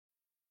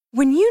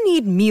When you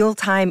need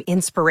mealtime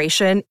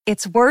inspiration,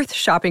 it's worth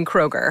shopping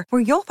Kroger,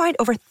 where you'll find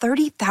over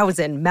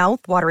 30,000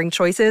 mouth-watering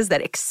choices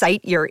that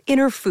excite your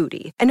inner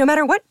foodie. And no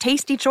matter what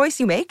tasty choice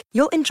you make,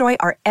 you'll enjoy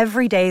our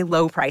everyday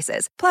low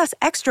prices, plus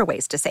extra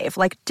ways to save,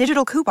 like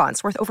digital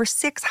coupons worth over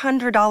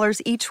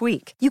 $600 each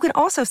week. You can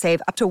also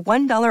save up to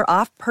 $1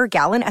 off per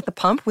gallon at the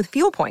pump with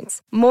fuel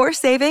points. More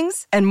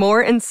savings and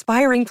more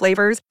inspiring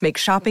flavors make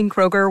shopping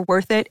Kroger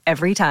worth it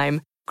every time.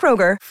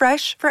 Kroger,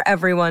 fresh for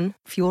everyone.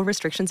 Fuel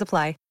restrictions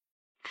apply.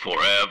 Forever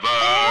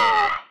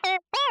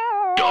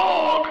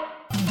Dog.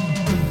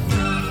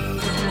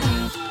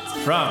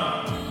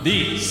 From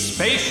the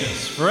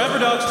spacious Forever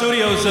Dog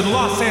Studios in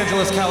Los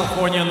Angeles,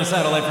 California, and the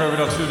satellite Forever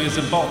Dog Studios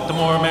in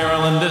Baltimore,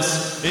 Maryland,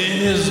 this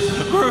is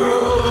and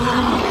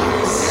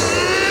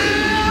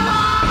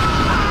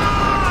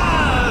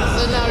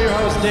now your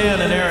hosts,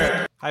 Dan and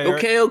Eric. Hi,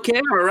 Eric. Okay,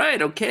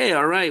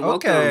 all right.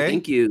 Welcome.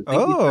 Thank you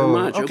very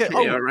much. Okay.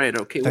 All right.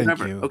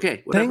 Whatever. You.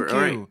 Okay, whatever. Thank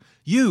all you. right.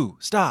 You,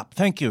 stop.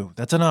 Thank you.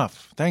 That's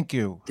enough. Thank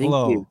you.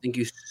 Hello. Thank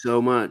you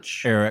so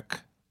much. Eric.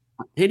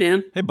 Hey,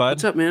 Dan. Hey, bud.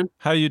 What's up, man?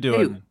 How you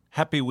doing? Hey.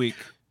 Happy week.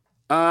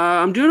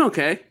 I'm doing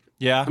okay.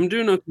 Yeah? I'm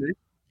doing okay.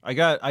 I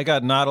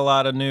got not a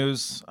lot of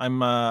news.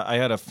 I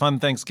had a fun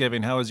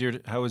Thanksgiving. How was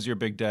your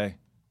big day?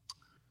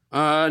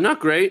 Not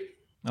great.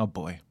 Oh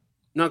boy.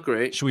 Not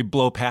great. Should we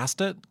blow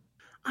past it?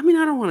 I mean,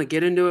 I don't want to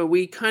get into it.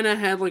 We kind of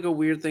had like a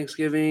weird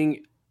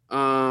Thanksgiving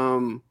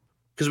because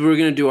we were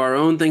going to do our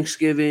own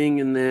Thanksgiving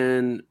and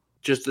then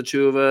just the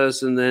two of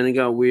us, and then it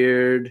got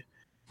weird.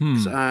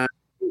 So I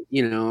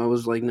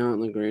was like not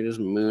in the greatest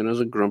mood. I was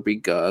a grumpy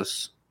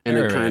Gus, and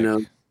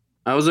Eric.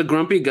 I was a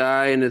grumpy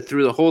guy, and it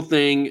threw the whole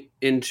thing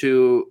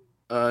into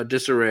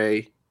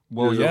disarray.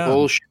 Well,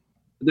 yeah.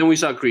 Then we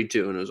saw Creed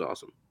 2, and it was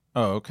awesome.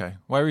 Oh, okay.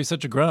 Why were you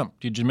such a grump?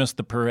 Did you miss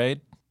the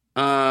parade?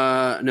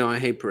 No, I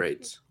hate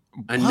parades.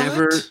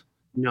 What?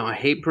 I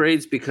hate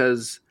parades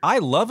because I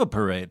love a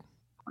parade.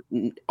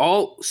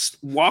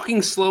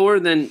 Walking slower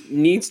than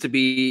needs to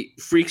be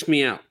freaks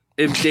me out.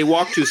 If they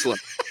walk too slow,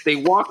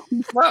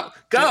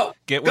 Go.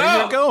 Get where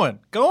you're going.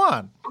 Go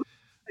on.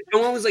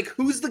 I'm always like,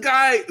 who's the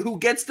guy who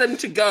gets them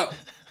to go?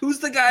 Who's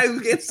the guy who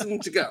gets them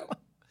to go?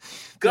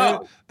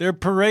 Go. They're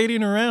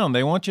parading around.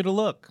 They want you to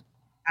look.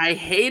 I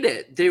hate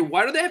it.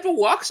 Why do they have to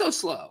walk so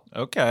slow?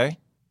 Okay.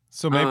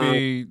 So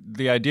maybe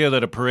the idea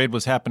that a parade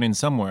was happening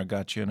somewhere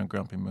got you in a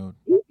grumpy mood.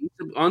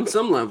 On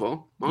some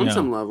level.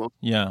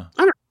 Yeah.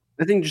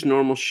 I think just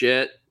normal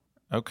shit.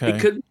 Okay.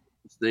 It could be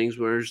things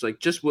where it's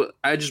like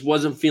I just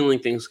wasn't feeling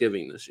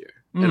Thanksgiving this year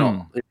at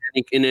all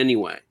in any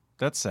way.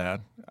 That's sad.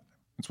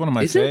 It's one of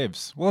my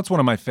faves. Well, it's one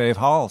of my fave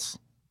halls.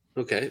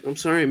 Okay. I'm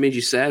sorry I made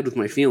you sad with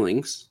my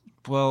feelings.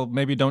 Well,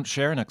 maybe don't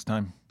share next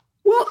time.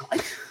 Well,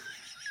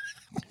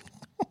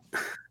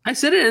 I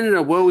said it ended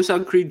up well. We saw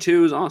Creed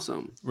 2 is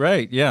awesome.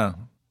 Right, yeah.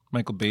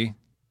 Michael B.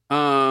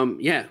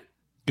 Yeah.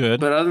 Good.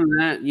 But other than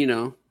that,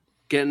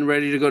 getting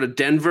ready to go to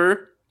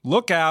Denver.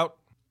 Look out.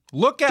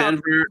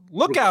 Denver.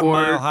 Look out,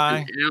 Mile High.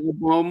 An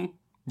album.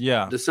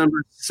 Yeah.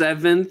 December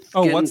 7th.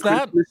 Oh, what's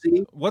that?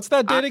 Christmassy. What's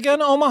that date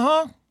again?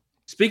 Omaha?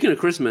 Speaking of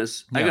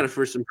Christmas, Yeah. I got a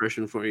first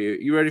impression for you.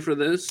 You ready for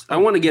this? I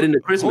want to get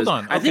into Christmas.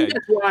 Hold on. I think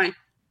that's why.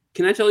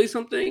 Can I tell you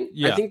something?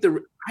 Yeah. I think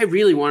I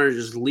really wanted to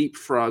just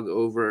leapfrog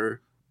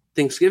over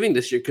Thanksgiving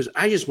this year because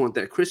I just want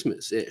that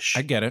Christmas-ish.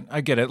 I get it.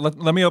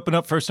 Let me open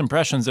up First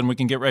Impressions and we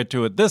can get right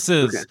to it. This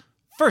is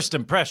First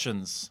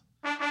Impressions.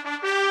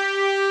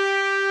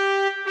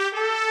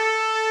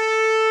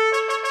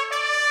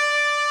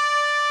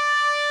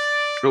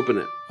 Open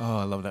it. Oh,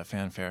 I love that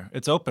fanfare.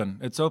 It's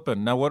open.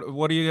 Now,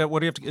 what do you have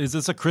to? Is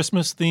this a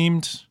Christmas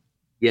themed?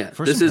 Yeah,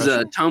 First this is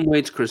impression? Tom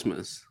Waits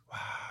Christmas. Wow.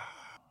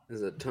 This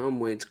is a Tom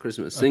Waits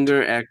Christmas.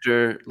 Singer,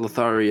 actor,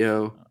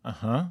 Lothario.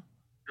 Uh-huh.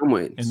 Tom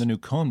Waits. In the new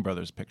Coen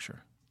Brothers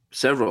picture.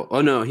 Several.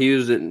 Oh no,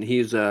 he's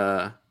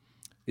a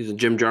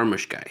Jim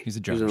Jarmusch guy. He's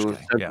a Jarmusch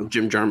guy. Yeah.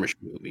 Jim Jarmusch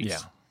movies. Yeah.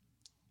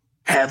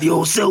 Have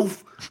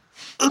yourself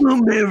a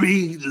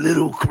merry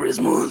little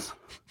Christmas.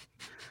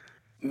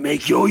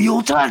 Make your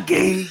Yuletide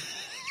gay.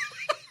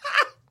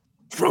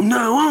 From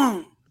now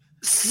on,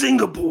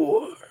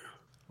 Singapore.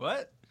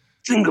 What?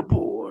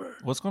 Singapore.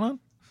 What's going on?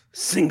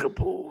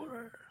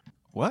 Singapore.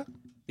 What?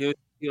 He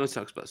always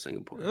talks about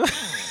Singapore.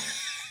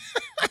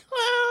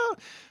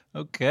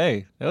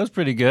 Okay, that was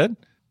pretty good.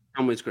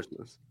 Tom Waits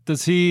Christmas.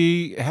 Does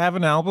he have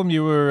an album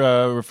you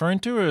were referring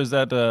to, or is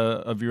that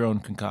of your own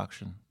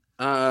concoction?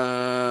 Well,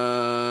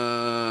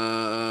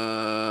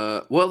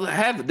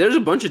 there's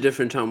a bunch of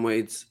different Tom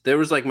Waits. There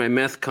was like my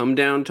Meth Come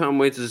Down. Tom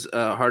Waits is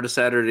Hard of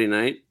Saturday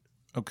Night.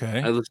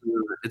 Okay. I listen to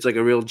it. It's like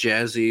a real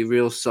jazzy,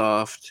 real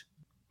soft,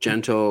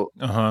 gentle,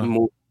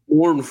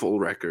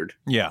 mournful record.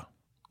 Yeah.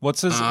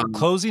 What's his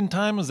Closing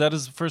Time? Is that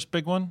his first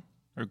big one?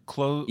 Or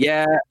close?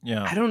 Yeah.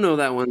 Yeah. I don't know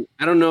that one.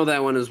 I don't know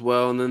that one as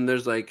well. And then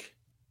there's like,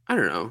 I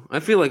don't know. I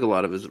feel like a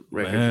lot of his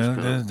records. He's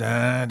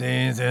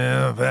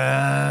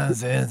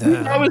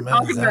always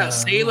talking about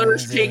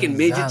sailors taking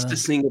midgets to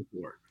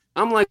Singapore.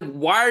 I'm like,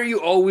 why are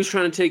you always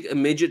trying to take a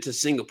midget to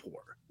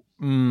Singapore?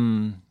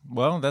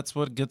 Well, that's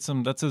what gets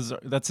him. That's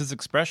his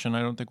expression.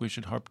 I don't think we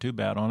should harp too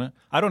bad on it.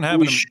 I don't have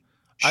We him.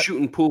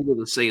 shooting pool with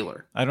a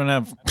sailor. I don't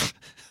have.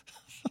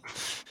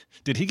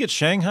 Did he get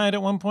shanghaied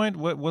at one point?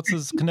 What's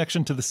his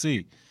connection to the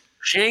sea?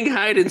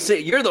 Shanghaied and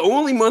sing. You're the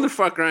only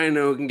motherfucker I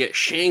know who can get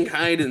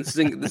shanghaied and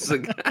sing. This is a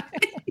guy.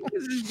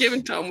 He's just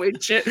giving Tom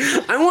Waits shit.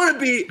 I want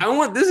to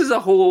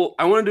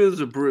do this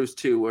with Bruce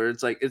too, where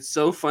it's like, it's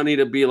so funny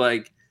to be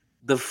like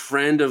the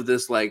friend of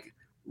this like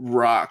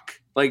rock,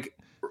 like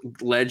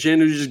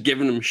legend who's just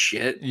giving him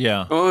shit.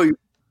 Yeah. Oh,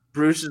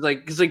 Bruce is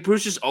like, because like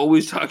Bruce just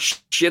always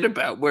talks shit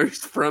about where he's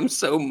from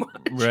so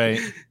much. Right.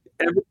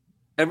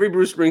 Every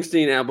Bruce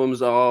Springsteen album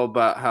is all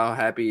about how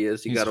happy he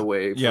is. He got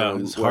away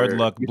from his hard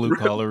luck, blue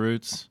collar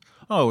roots.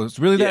 Oh, it's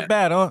really that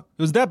bad, huh?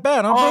 It was that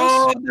bad, huh,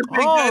 Oh,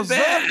 Bruce? it's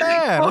that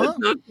bad, huh? it's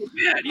not so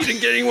bad. You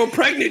didn't get anyone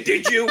pregnant,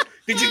 did you?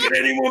 Did you get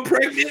anyone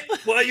pregnant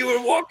while you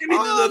were walking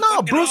into the no,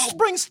 fucking Bruce home?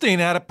 Springsteen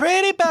had it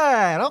pretty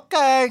bad.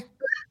 Okay.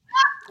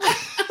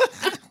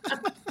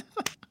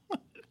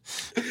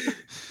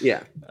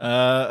 Yeah.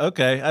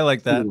 Okay, I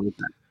like that.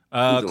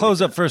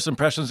 Close up first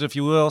impressions, if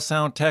you will.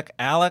 Sound tech,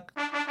 Alec.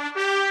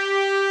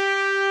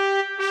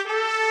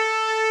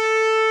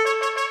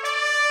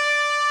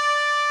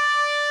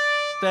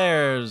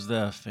 There's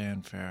the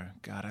fanfare.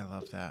 God, I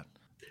love that.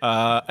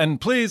 And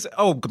please,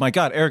 oh my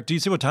God, Eric, do you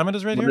see what time it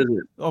is right What here? is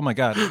it? Oh my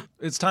God.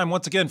 It's time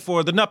once again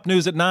for the Nup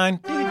News at 9.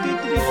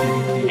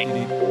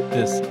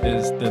 This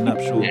is the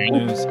Nuptial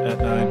News at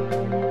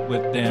 9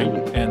 with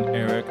Dan and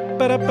Eric.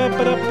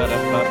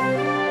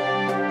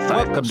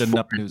 Welcome to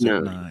Nup News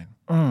at 9.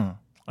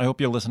 I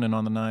hope you're listening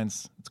on the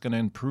 9s. It's going to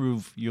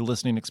improve your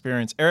listening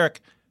experience.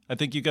 Eric, I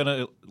think you're going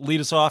to lead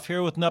us off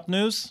here with Nup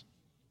News.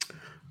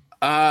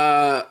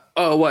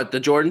 What, the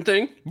Jordan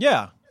thing?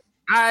 Yeah.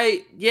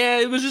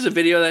 It was just a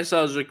video that I saw.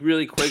 It was like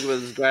really quick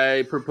with this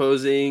guy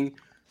proposing,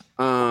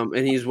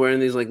 and he's wearing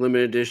these like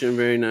limited edition,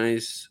 very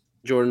nice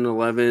Jordan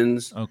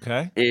 11s.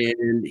 Okay.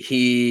 And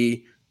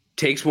he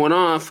takes one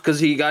off because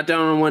he got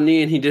down on one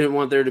knee and he didn't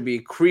want there to be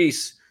a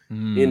crease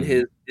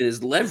in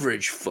his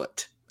leverage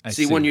foot.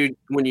 See, when you're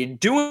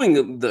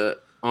doing the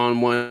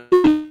on one,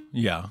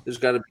 there's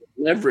got to be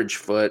a leverage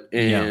foot,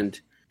 and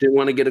didn't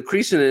want to get a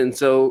crease in it, and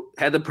so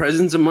had the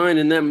presence of mind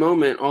in that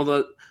moment, all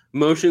the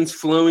motions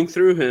flowing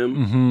through him.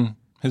 Mm-hmm.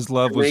 His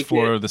love was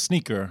for the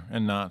sneaker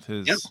and not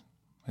his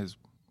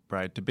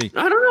bride to be.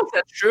 I don't know if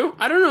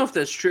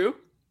that's true.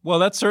 Well,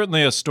 that's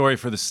certainly a story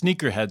for the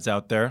sneakerheads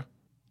out there.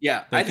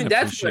 Yeah, I think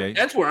that's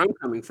where I'm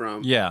coming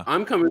from. Yeah,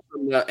 I'm coming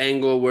from the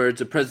angle where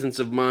it's a presence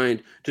of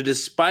mind to,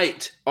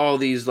 despite all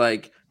these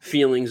like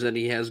feelings that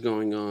he has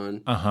going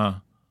on,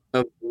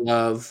 of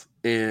love,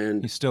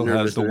 and he still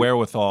has the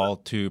wherewithal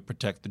to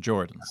protect the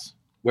Jordans.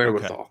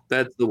 Wherewithal. Okay.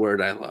 That's the word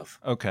I love.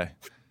 Okay.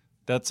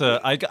 That's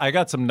I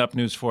got some Nup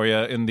news for you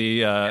in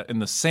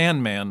the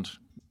Sandman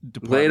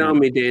department. Lay it on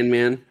me, Dan,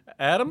 man.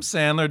 Adam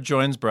Sandler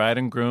joins bride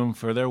and groom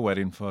for their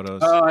wedding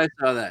photos. Oh, I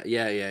saw that.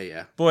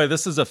 Yeah. Boy,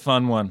 this is a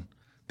fun one.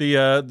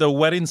 The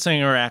wedding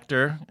singer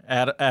actor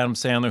Adam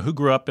Sandler, who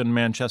grew up in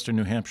Manchester,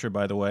 New Hampshire,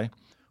 by the way,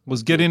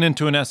 was getting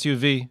into an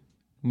SUV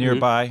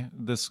nearby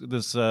this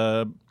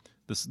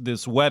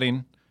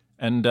wedding,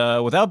 and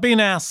without being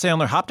asked,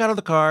 Sandler hopped out of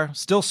the car,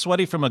 still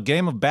sweaty from a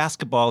game of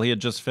basketball he had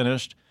just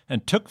finished,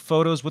 and took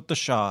photos with the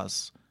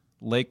Shaws,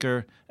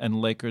 Laker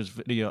and Lakers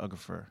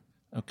videographer.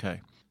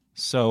 Okay.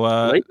 So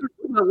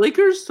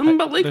Lakers? Something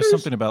about Lakers? There's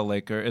something about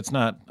Laker. It's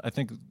not, I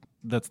think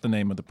that's the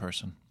name of the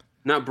person.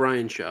 Not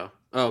Brian Shaw.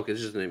 Oh, okay,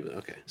 it's just the name of it.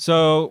 Okay.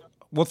 So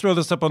we'll throw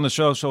this up on the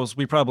socials.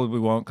 We probably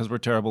won't because we're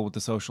terrible with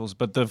the socials.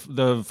 But the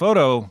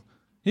photo,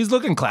 he's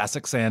looking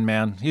classic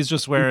Sandman. He's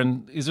just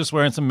wearing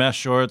some mesh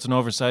shorts, an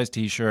oversized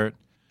T-shirt.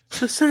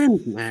 The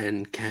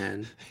Sandman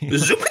can.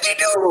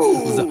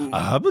 Zippity-doo!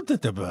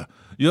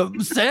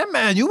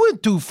 Sandman, you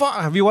went too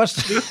far. Have you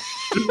watched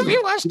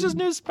his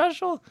new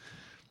special?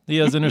 He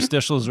has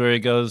interstitials where he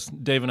goes,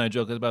 Dave and I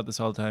joke about this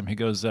all the time. He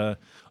goes,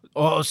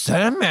 oh,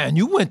 Sandman,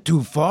 you went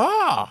too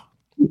far.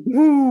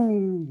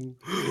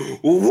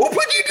 Whoopity-doo!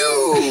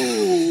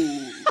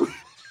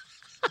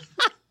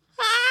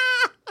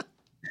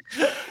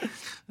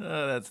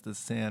 Oh, that's the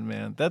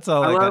Sandman. That's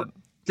all I got.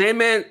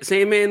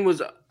 Sandman was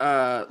the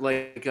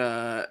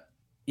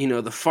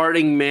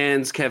farting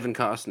man's Kevin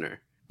Costner.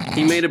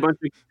 He made a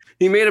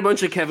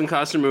bunch of Kevin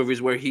Costner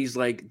movies where he's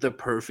like the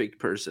perfect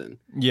person.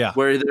 Yeah.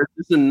 Where there's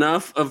just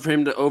enough of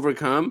him to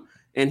overcome,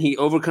 and he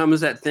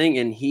overcomes that thing,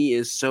 and he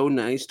is so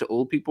nice to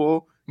old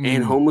people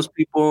and homeless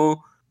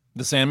people.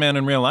 The Sandman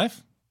in real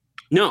life?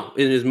 No,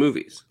 in his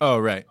movies. Oh,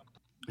 right.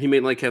 He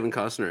made like Kevin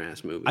Costner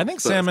ass movies. I think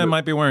Sandman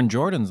might be wearing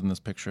Jordans in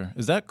this picture.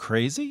 Is that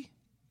crazy?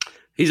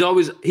 He's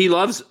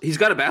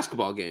got a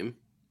basketball game.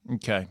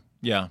 Okay.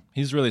 Yeah.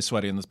 He's really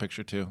sweaty in this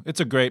picture too. It's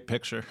a great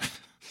picture.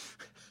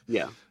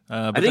 Yeah.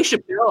 I think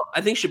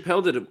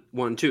Chappelle did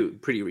one too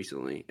pretty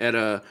recently at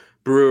a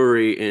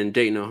brewery in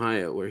Dayton,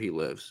 Ohio, where he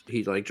lives.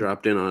 He like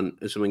dropped in on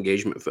some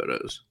engagement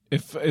photos.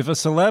 If a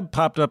celeb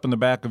popped up in the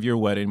back of your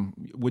wedding,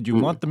 would you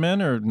want them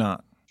in or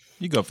not?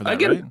 You go for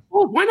that, right?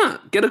 Well, why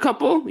not? Get a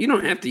couple. You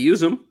don't have to use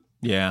them.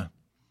 Yeah.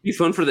 Be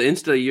fun for the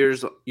Insta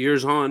years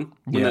on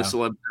when Yeah. that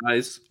celeb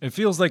dies. It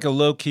feels like a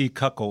low-key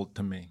cuckold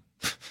to me.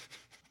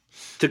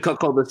 To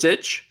cuckold the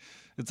sitch.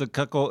 It's a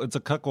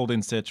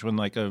cuckolding stitch when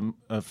like a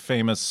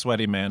famous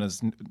sweaty man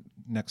is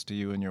next to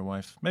you and your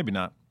wife. Maybe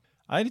not.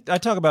 I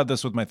talk about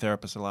this with my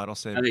therapist a lot. I'll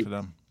save it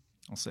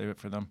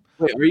for them.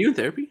 Wait, are you in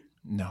therapy?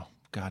 No,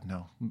 God,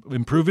 no.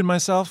 Improving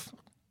myself?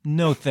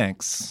 No,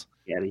 thanks.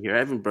 Get out of here. I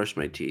haven't brushed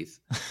my teeth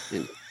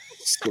in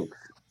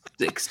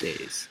 6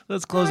 days.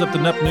 Let's close up the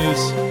Nup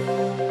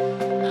News.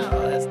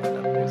 Oh, that's the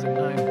Nup News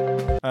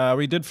at 9.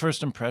 We did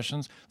first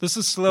impressions. This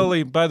is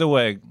slowly, by the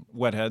way,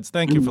 Wetheads,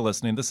 thank you for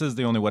listening. This is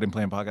the only wedding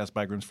plan podcast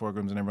by grooms, for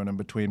grooms, and everyone in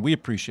between. We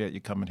appreciate you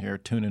coming here,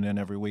 tuning in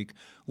every week.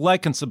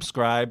 Like and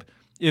subscribe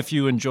if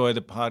you enjoy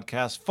the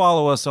podcast.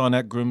 Follow us on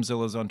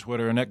 @Groomzillas on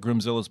Twitter and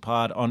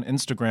 @GroomzillasPod on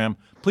Instagram.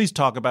 Please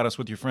talk about us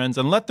with your friends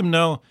and let them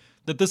know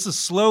that this is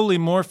slowly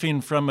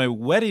morphing from a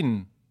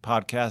wedding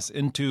podcast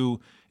into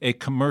a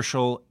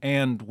commercial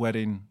and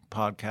wedding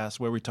podcast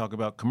where we talk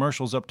about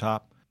commercials up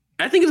top.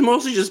 I think it's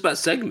mostly just about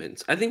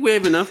segments. I think we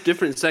have enough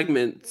different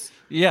segments.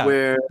 Yeah,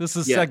 where this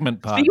is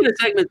segment pod. Speaking of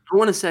segments, I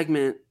want a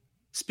segment.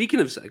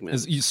 Speaking of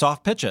segments, You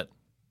soft pitch it.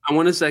 I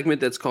want a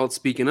segment that's called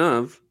Speaking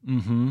of.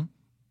 Mm-hmm.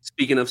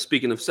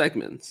 Speaking of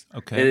segments.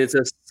 Okay. And it's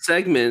a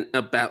segment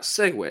about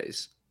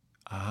segues.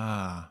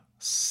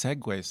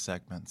 Segue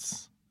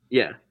segments.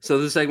 Yeah. So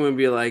the segment would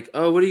be like,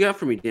 oh, what do you got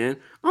for me, Dan?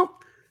 Oh,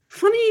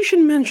 funny you should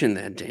mention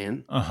that,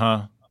 Dan.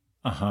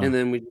 And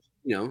then we,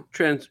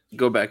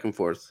 go back and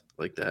forth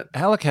like that.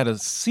 Alec had a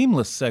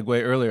seamless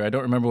segue earlier. I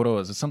don't remember what it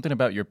was. It's something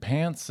about your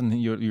pants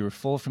and you were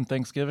full from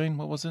Thanksgiving.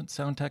 What was it?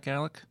 Sound Tech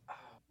Alec?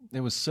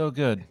 It was so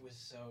good.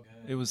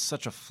 It was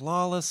such a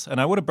flawless,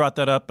 and I would have brought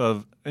that up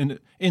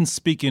in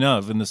speaking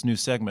of in this new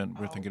segment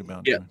we're thinking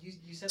about. Yeah.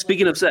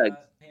 Speaking of seg.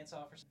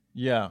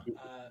 Yeah.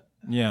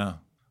 Yeah.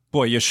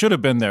 Boy, you should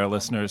have been there,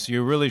 listeners.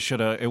 You really should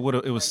have. It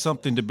was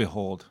something to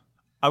behold.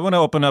 I want to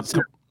open up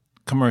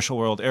Commercial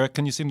World. Eric,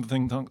 can you sing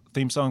the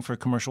theme song for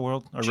Commercial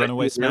World? Our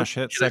runaway smash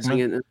hit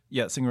segment?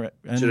 Yeah, sing it.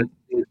 And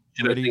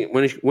ready?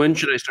 When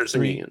should I start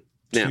singing it?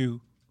 3,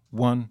 2,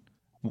 1,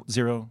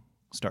 0,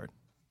 start.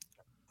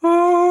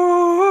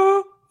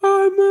 Oh,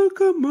 I'm a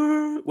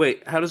commercial.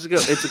 Wait, how does it go?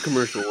 It's a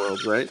commercial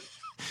world, right?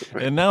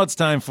 And now it's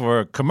time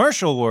for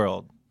Commercial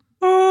World.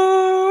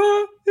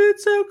 Oh,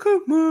 it's a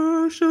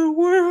commercial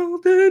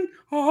world, and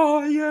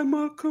I am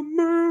a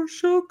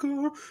commercial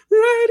girl.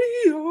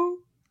 Radio.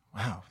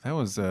 Wow, that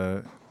was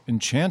an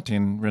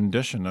enchanting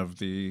rendition of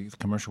the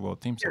Commercial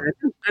World theme song.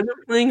 I've been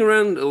playing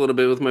around a little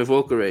bit with my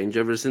vocal range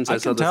ever since I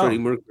saw the Freddie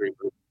Mercury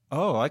movie.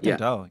 Oh, I can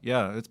tell.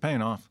 Yeah, it's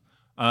paying off.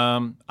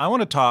 I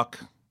want to talk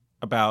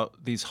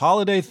about these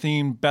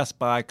holiday-themed Best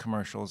Buy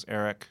commercials,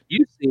 Eric.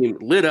 You seem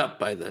lit up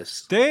by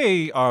this.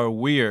 They are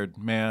weird,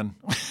 man.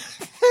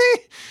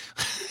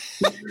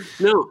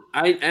 No,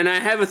 I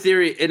have a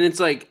theory, and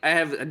it's like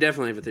I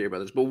definitely have a theory about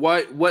this. But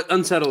what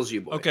unsettles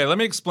you, boy? Okay, let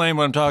me explain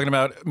what I'm talking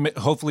about.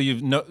 Hopefully,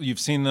 you've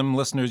seen them,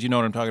 listeners. You know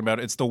what I'm talking about.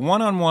 It's the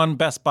one-on-one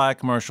Best Buy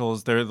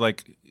commercials. They're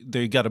like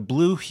they got a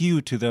blue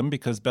hue to them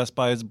because Best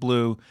Buy is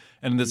blue,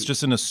 and it's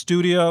just in a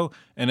studio,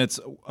 and it's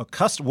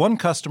one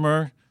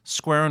customer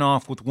squaring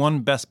off with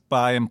one Best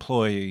Buy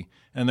employee,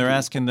 and they're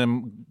asking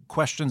them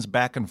questions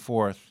back and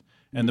forth.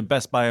 And the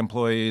Best Buy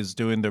employee is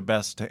doing their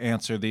best to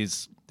answer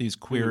these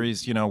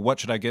queries. You know, what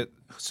should I get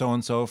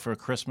so-and-so for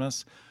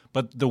Christmas?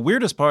 But the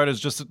weirdest part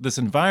is just this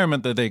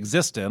environment that they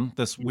exist in,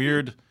 this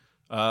weird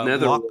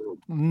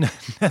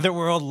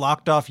netherworld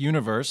locked off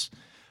universe.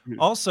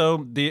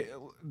 Also, the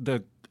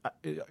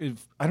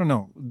I don't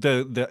know,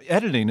 the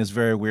editing is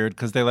very weird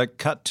because they like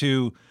cut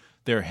to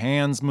their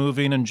hands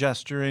moving and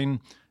gesturing.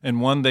 And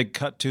one, they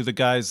cut to the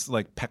guy's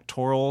like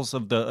pectorals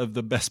of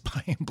the Best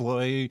Buy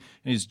employee,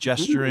 and he's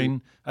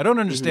gesturing. I don't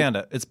understand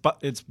it.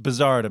 It's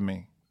bizarre to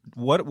me.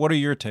 What are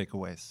your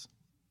takeaways?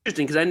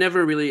 Interesting, because I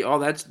never really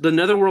the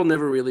netherworld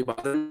never really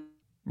bothered me.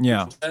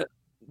 Yeah.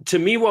 To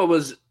me, what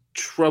was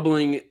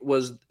troubling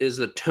is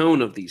the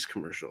tone of these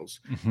commercials.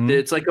 Mm-hmm.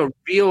 It's like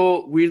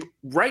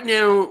right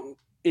now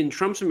in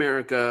Trump's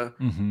America,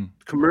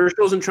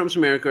 commercials in Trump's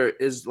America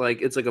is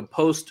like it's like a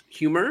post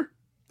humor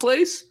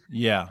place.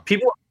 Yeah.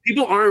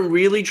 People aren't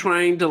really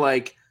trying to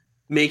like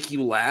make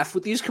you laugh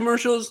with these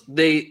commercials.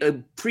 They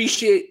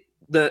appreciate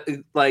that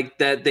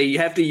they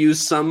have to use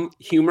some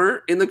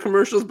humor in the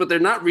commercials, but they're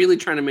not really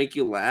trying to make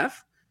you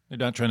laugh. They're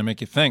not trying to make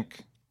you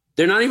think.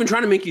 They're not even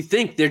trying to make you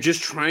think. They're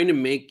just trying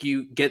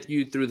to get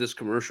you through this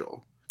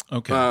commercial.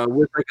 Okay.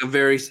 With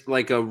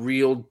like a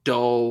real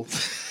dull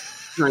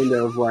kind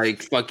of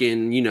like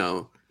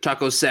fucking,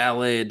 taco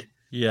salad.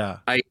 Yeah.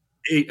 I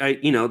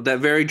that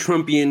very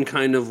Trumpian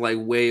kind of like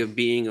way of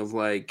being of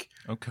like,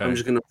 okay, I'm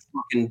just gonna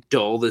fucking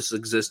dull this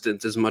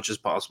existence as much as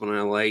possible. And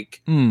I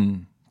like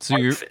so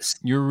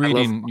you're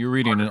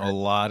reading a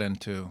lot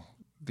into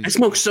these. I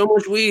smoke so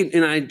much weed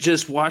and I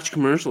just watch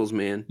commercials,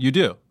 man. You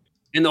do.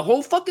 And the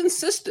whole fucking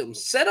system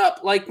set up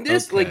like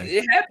this, Okay. like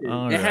it happened.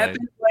 All it right.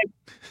 happened like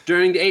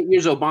during the 8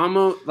 years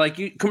Obama.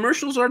 Like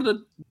commercials are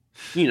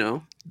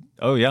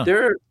Oh yeah,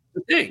 they're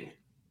the thing.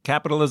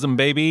 capitalism,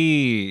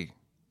 baby.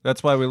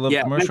 That's why we love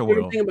Commercial my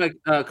favorite World. thing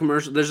about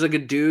commercial, there's like a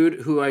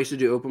dude who I used to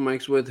do open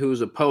mics with who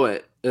was a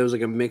poet. It was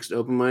like a mixed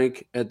open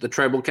mic at the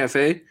Tribal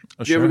Cafe.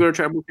 Did you ever go to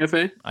Tribal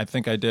Cafe? I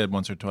think I did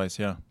once or twice,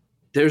 yeah.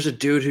 There's a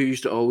dude who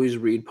used to always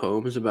read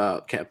poems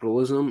about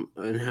capitalism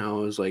and how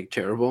it was like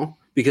terrible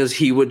because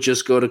he would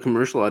just go to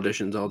commercial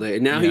auditions all day.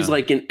 And now he's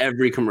like in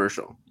every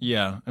commercial.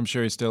 Yeah, I'm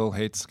sure he still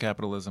hates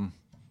capitalism.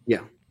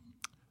 Yeah.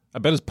 I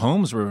bet his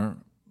poems were,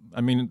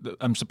 I'm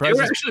They surprised.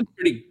 were actually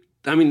pretty,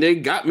 they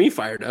got me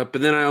fired up.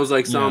 But then I was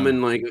like, saw him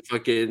in like a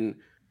fucking,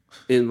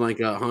 in like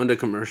a Honda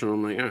commercial.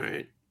 I'm like, all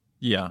right.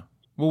 Yeah.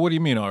 Well, what do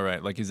you mean, all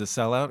right? Like he's a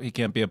sellout? He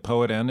can't be a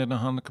poet and in a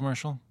Honda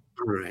commercial?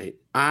 All right.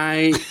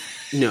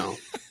 No.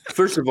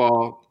 First of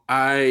all,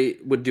 I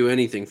would do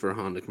anything for a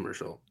Honda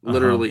commercial.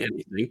 Literally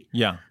anything.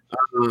 Yeah.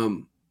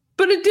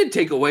 But it did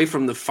take away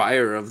from the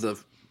fire of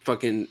the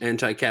fucking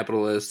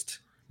anti-capitalist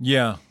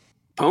Yeah.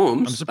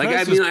 poems. I'm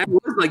surprised I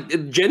was like,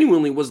 it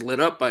genuinely was lit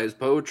up by his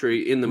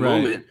poetry in the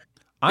moment.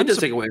 It does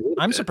take away a little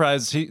I'm bit.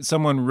 surprised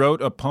someone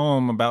wrote a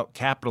poem about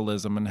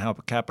capitalism and how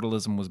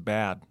capitalism was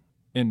bad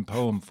in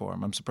poem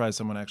form. I'm surprised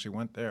someone actually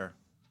went there.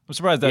 I'm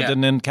surprised that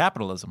didn't end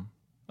capitalism.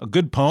 A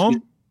good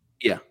poem?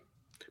 Yeah.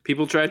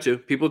 People tried to.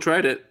 People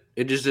tried it.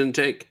 It just didn't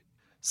take.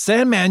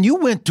 Sandman, you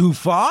went too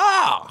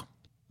far.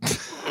 Damn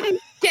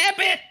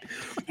it!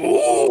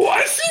 Oh,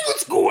 I see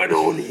what's going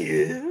on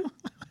here.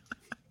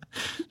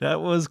 That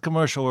was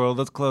Commercial World.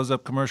 Let's close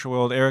up Commercial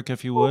World. Eric,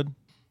 if you would.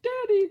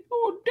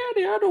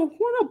 Daddy, I don't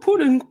want to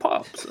put in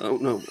pops. I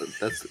don't know, but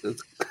that's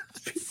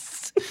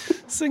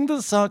Sing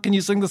the song. Can you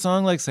sing the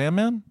song like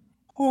Sandman?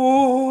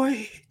 Oh,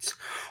 it's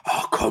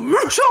a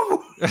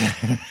commercial.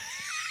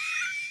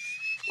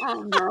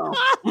 Oh no!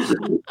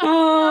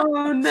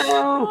 Oh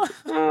no!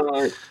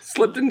 Oh, I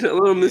slipped into a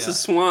little Mrs.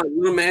 Swan,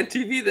 little Mad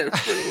TV there.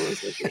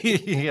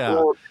 Yeah.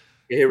 Oh,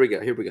 here we go.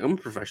 I'm a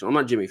professional. I'm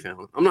not Jimmy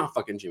Fallon. I'm not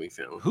fucking Jimmy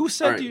Fallon. Who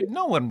said right. you?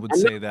 No one would I'm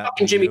say not that.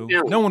 fucking to Jimmy you.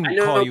 Fallon. No one I would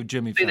know call you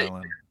Jimmy say that.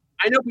 Fallon.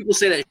 I know people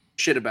say that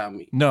shit about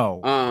me.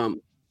 No.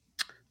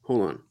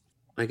 Hold on.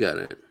 I got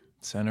it.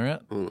 Center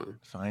it. Hold on.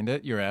 Find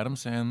it. You're Adam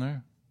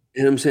Sandler.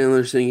 Adam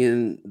Sandler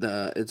singing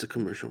the "It's a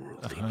Commercial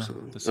World" theme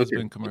song. This has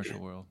been Commercial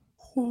World.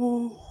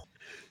 Oh,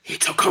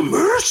 it's a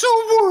commercial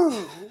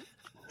world,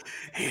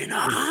 and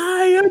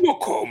I am a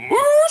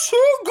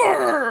commercial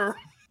girl.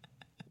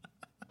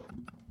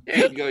 There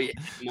you go,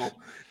 yeah.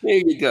 There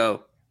you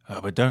go.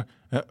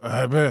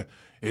 But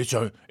it's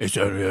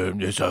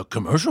a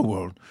commercial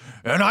world,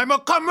 and I'm a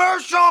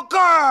commercial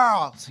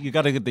girl. So you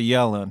got to get the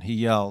yell in. He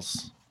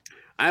yells.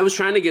 I was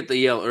trying to get the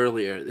yell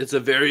earlier. It's a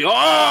very,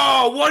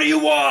 oh, what do you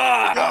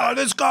want? Oh,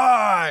 this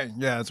guy.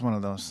 Yeah, it's one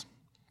of those.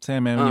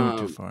 Sandman, you went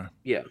too far.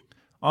 Yeah.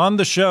 On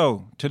the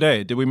show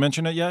today, did we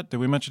mention it yet? Did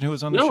we mention who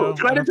was on the show? No, it's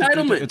Greta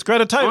Titelman. It's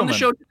Greta Titelman. On the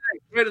show today,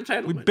 Greta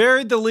Titelman. We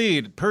buried the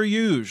lead, per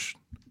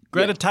usual.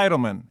 Greta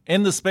Titelman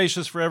in the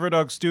spacious Forever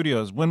Dog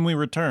Studios when we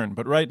return.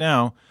 But right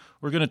now,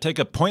 we're going to take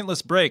a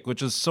pointless break,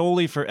 which is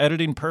solely for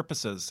editing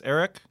purposes.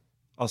 Eric,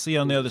 I'll see you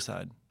on the other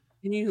side.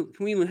 Can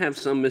we have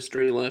some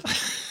mystery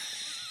left?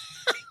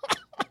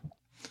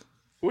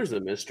 Where's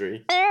the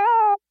mystery?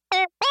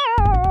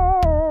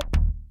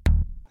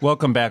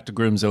 Welcome back to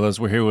Groomzillas.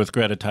 We're here with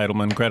Greta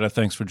Titelman. Greta,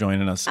 thanks for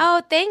joining us.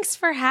 Oh, thanks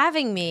for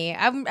having me.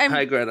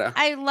 Hi, Greta.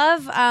 I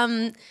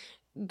love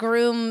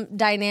groom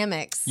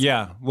dynamics.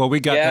 Yeah, well,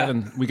 we got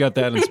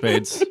that in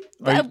spades.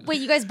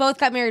 Wait, you guys both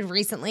got married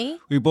recently?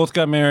 We both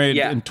got married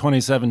in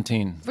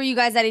 2017. Were you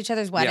guys at each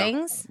other's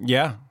weddings?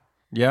 Yeah.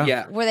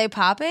 Were they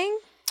popping?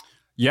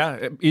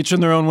 Yeah, each in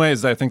their own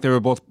ways. I think they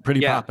were both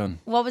pretty popping.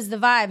 What was the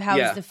vibe? How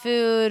was the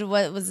food?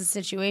 What was the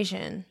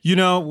situation? You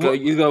know,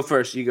 you go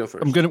first.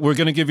 We're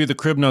gonna give you the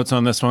crib notes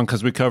on this one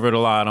because we covered a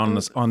lot on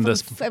this.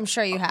 I'm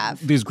sure you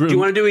have. These do you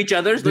want to do each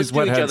other's? Let's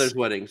do each other's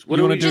weddings.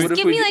 Just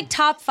give me like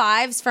top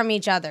fives from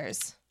each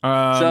other's.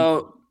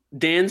 So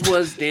Dan's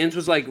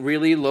was like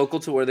really local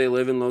to where they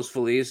live in Los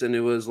Feliz, and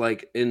it was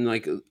like in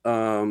like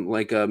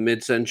a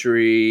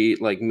mid-century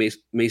like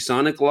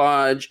Masonic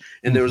lodge,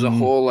 and there was a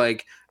whole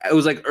like it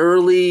was like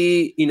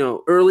early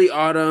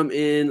autumn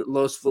in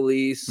Los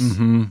Feliz.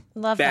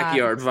 Love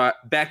backyard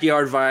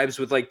vibes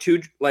with like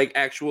two like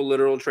actual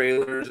literal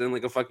trailers and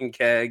like a fucking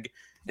keg,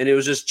 and it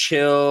was just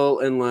chill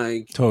and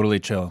like totally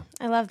chill.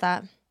 I love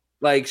that.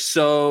 Like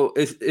so,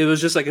 it was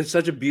just like it's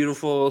such a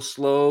beautiful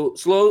slow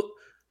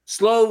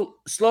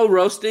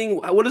roasting.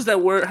 What is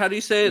that word? How do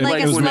you say it?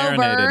 Like a slow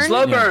burn.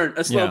 Slow burn.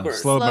 A slow burn.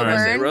 Slow burn. What did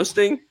I say?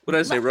 Roasting? What did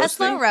I say?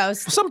 Roasting? A slow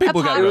roast. Some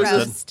people got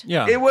roasted.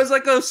 Yeah. It was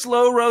like a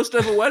slow roast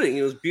of a wedding.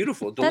 It was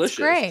beautiful, delicious.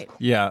 That's great.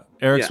 Yeah.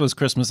 Eric's was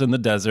Christmas in the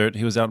desert.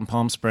 He was out in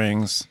Palm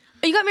Springs.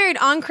 Oh, you got married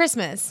on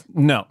Christmas?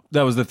 No,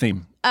 that was the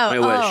theme. I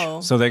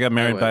wish. So they got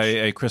married by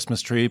a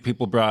Christmas tree.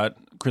 People brought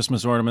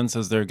Christmas ornaments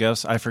as their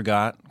gifts. I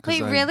forgot.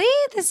 Wait, really?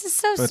 This is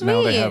so but sweet. But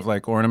now they have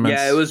like ornaments.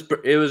 Yeah, it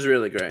was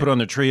really great. Put on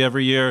the tree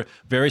every year.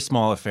 Very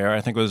small affair. I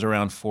think it was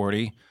around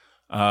 40.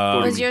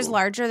 Was yours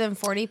larger than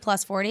 40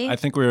 plus 40? I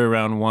think we were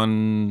around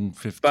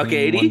 115,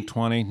 $1.80?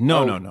 120.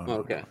 No.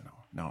 Okay.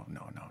 No.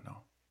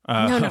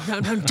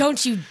 No.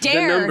 Don't you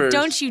dare. numbers-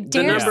 Don't you the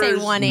dare say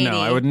numbers- 180. No,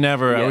 I would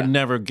never. I Yeah. would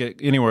never get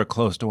anywhere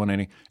close to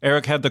 180.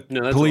 Eric had the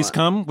No, that's a police lot.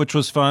 come, which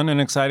was fun and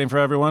exciting for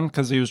everyone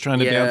because he was trying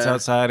to dance Yeah.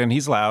 outside, and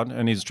he's loud,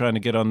 and he's trying to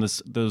get on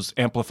those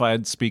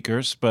amplified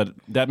speakers. But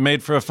that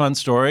made for a fun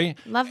story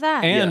Love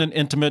that. and an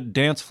intimate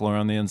dance floor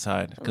on the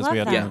inside because Love we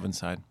had to that. move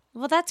inside.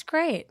 Well, that's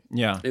great.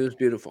 Yeah. It was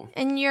beautiful.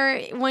 And your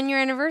 1 year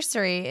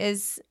anniversary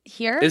is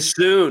here? It's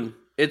soon.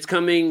 It's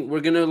coming.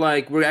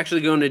 We're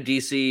actually going to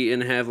DC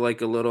and have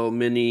like a little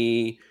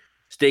mini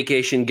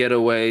staycation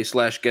getaway.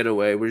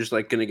 We're just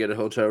like going to get a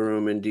hotel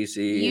room in DC.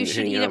 You and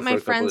should hang eat out at for my a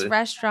couple friend's of-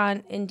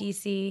 restaurant in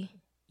DC.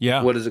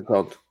 Yeah. What is it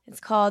called?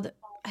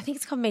 I think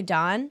it's called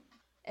Medan.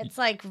 It's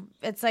like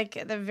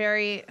the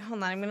very,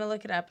 hold on, I'm going to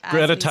look it up. as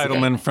Greta we speak.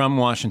 Titleman from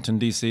Washington,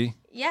 D.C.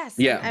 Yes.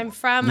 Yeah. I'm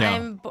from,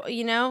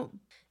 Yeah.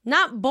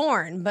 not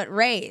born, but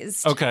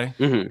raised. Okay.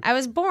 I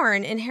was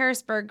born in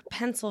Harrisburg,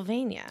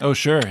 Pennsylvania. Oh,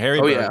 sure. Harry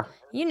Bird. Yeah.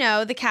 You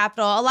know, the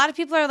capital. A lot of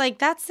people are like,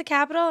 that's the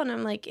capital. And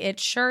I'm like, it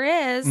sure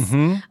is.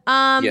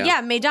 Mm-hmm.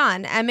 Yeah.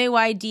 Maydan,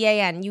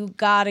 Maydan. You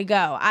gotta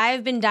go.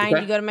 I've been dying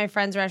Okay. to go to my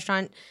friend's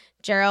restaurant.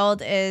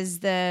 Gerald is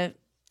the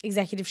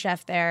executive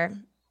chef there.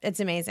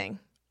 It's amazing.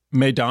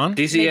 Maidan?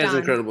 DC has Maidan.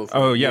 incredible food.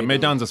 Oh, yeah.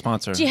 Maidan's a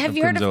sponsor. Have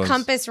you heard of Gonzalo's.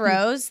 Compass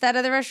Rose, that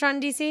other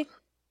restaurant in DC?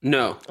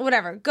 No.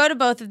 Whatever. Go to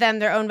both of them.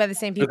 They're owned by the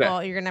same people.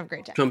 Okay. You're going to have a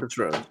great time. Compass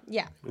Road.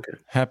 Yeah.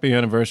 Happy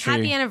anniversary.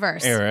 Happy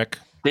anniversary. Eric.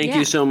 Thank Yeah.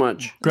 you so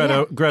much.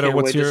 Greta, Can't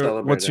what's wait to your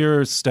celebrate it.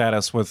 your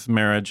status with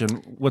marriage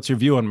and what's your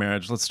view on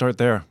marriage? Let's start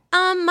there.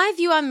 My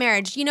view on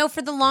marriage,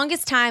 for the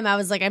longest time, I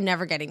was like, I'm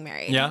never getting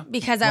married. Yeah?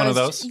 Because I One was.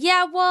 of those?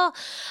 Yeah, well,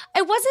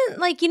 it wasn't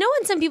like, when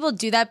some people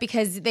do that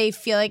because they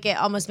feel like it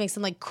almost makes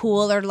them like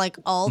cool or like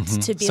alt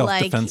to be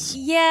like, Self-defense.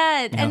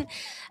 yeah. And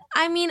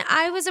I mean,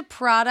 I was a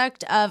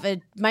product of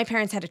my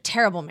parents had a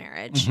terrible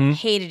marriage,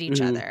 hated each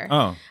other.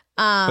 Oh.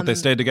 But they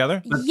stayed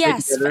together?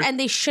 Yes, together? and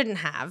they shouldn't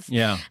have.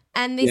 Yeah.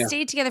 And they Yeah.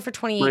 stayed together for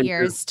 28 Mine too.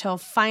 years till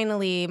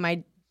finally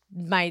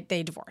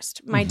they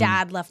divorced. My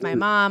dad left my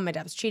mom. My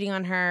dad was cheating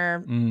on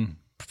her.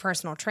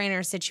 Personal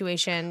trainer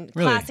situation.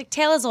 Really? Classic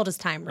tale as old as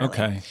time, really.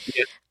 Okay.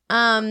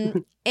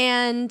 And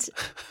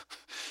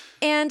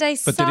I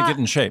saw But did he get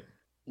in shape?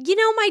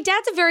 my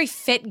dad's a very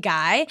fit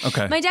guy.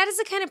 Okay. My dad is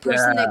the kind of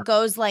person that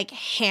goes like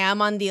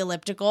ham on the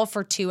elliptical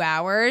for 2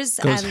 hours.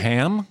 Goes and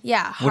ham?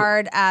 Yeah,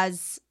 hard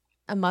as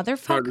a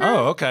motherfucker.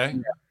 Oh, okay.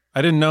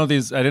 I didn't know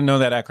that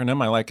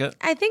acronym. I like it.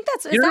 I think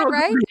is You know that what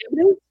right? ham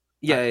is?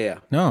 Yeah.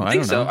 No, I don't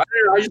think so. know. I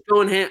don't know. I just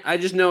going ham. I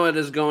just know it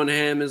as going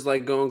ham is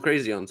like going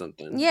crazy on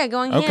something. Yeah,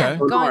 going Okay. ham,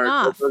 going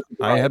off.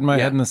 I had my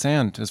Yeah. head in the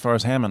sand as far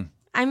as hamming.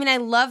 I mean, I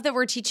love that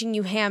we're teaching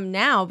you ham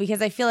now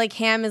because I feel like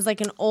ham is like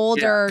an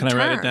older Can I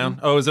write it term. down?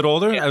 Oh, is it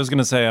older? I was going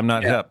to say I'm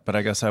not hip, but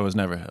I guess I was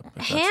never hip. if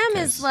that's the Ham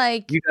case. is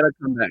like, You gotta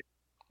come back.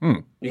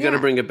 You Yeah. gotta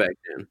bring it back,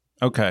 Dan.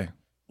 Okay.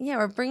 yeah,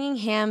 we're bringing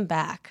ham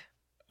back.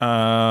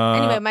 Uh,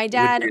 Anyway, my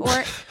dad, would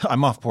you-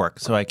 I'm off pork,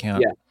 so I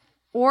can't. Yeah.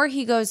 or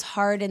he goes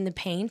hard in the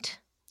paint.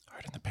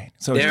 Hard in the paint.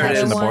 So he's There it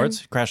crashing is. the One.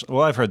 boards?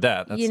 Well, I've heard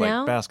that. That's You know?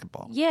 like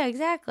basketball. Yeah,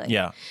 exactly.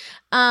 Yeah.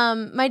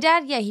 My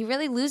dad, he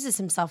really loses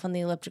himself on the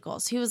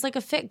ellipticals. He was like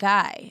a fit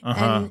guy,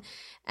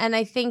 and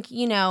I think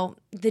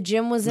the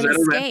gym was Is an that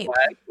a red escape.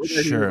 flag? Or is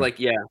he Sure. Like,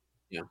 yeah.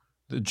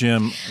 The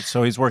gym.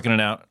 So he's working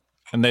it out,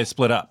 and they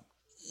split up.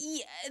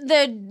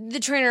 The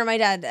trainer and my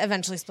dad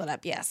eventually split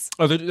up. Yes.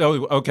 Oh,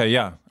 okay,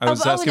 yeah. I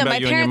was asking about my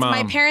you parents. and your mom.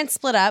 My parents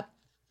split up.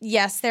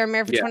 Yes, they were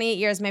married for Yeah. 28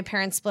 years. My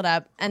parents split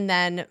up, and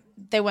then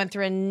they went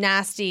through a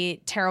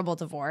nasty, terrible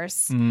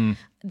divorce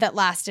that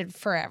lasted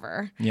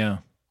forever. Yeah.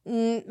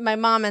 My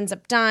mom ends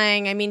up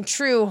dying. I mean,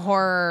 true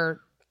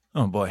horror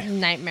Oh boy.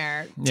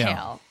 nightmare Yeah.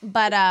 tale.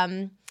 But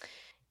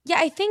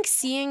I think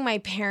seeing my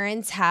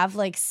parents have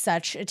like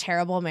such a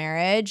terrible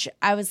marriage,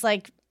 I was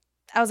like,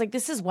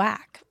 this is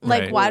whack.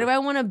 Like, Right. why do I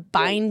want to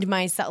bind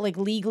myself, like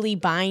legally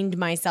bind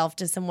myself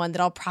to someone that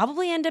I'll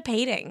probably end up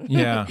hating?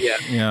 Yeah. Yeah.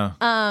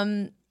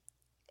 Yeah.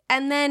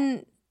 And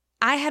then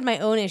I had my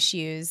own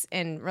issues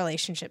in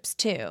relationships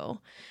too,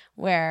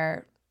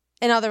 where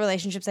in all the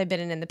relationships I've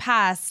been in the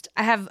past,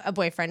 I have a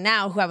boyfriend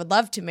now who I would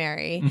love to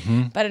marry,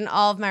 but in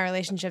all of my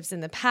relationships in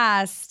the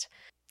past,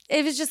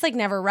 it was just like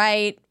never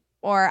right,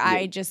 or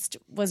I just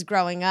was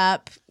growing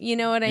up. You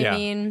know what I Yeah.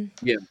 mean?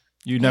 Yeah.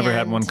 You never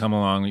had And- one come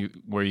along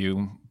where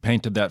you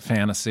painted that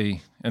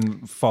fantasy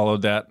and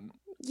followed that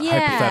Yeah.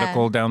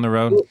 hypothetical down the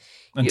road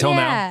until now.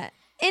 Yeah.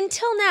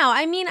 Until now.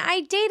 I mean,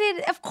 I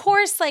dated, of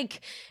course,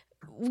 like,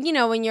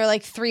 when you're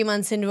like 3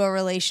 months into a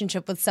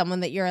relationship with someone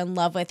that you're in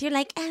love with, you're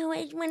like, oh,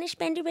 I want to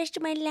spend the rest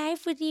of my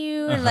life with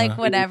you, or like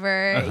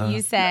whatever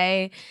you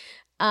say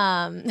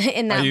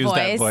in that use voice.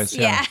 that voice,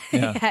 yeah.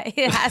 Yeah. Yeah,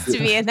 it has to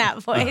be in that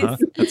voice.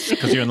 That's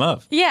because you're in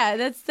love. Yeah,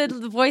 that's the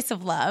voice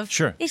of love.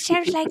 Sure. It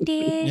sounds like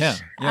this. Yeah.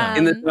 Yeah.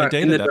 In the I dark,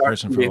 dated in the that dark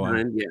person for a while.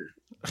 behind,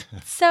 yeah.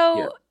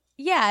 So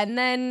and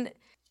then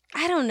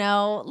I don't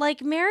know,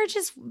 like marriage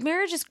is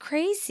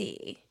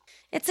crazy.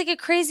 It's like a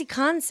crazy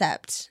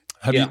concept.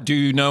 Do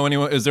you know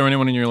anyone? Is there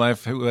anyone in your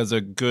life who has a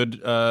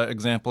good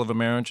example of a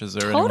marriage? Is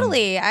there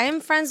Totally. I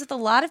am friends with a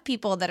lot of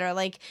people that are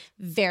like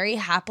very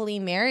happily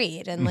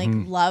married and like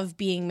love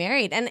being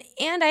married. And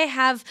I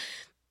have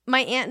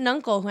my aunt and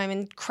uncle, who I'm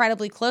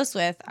incredibly close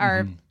with,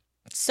 are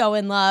so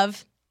in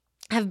love,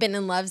 have been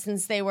in love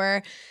since they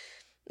were.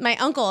 My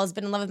uncle has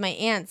been in love with my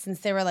aunt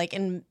since they were like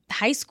in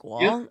high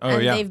school. Yeah.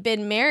 And they've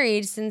been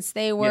married since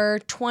they were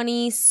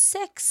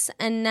 26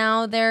 and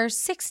now they're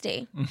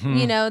 60.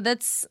 You know,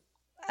 that's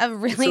a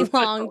really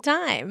long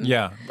time.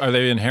 Yeah. Are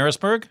they in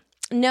Harrisburg?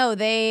 No,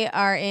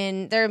 they're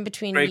in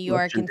between New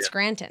York and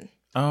Scranton.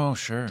 Oh,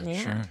 sure.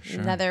 Yeah.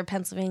 Sure. Another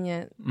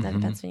Pennsylvania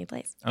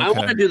place. Okay. I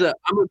want to do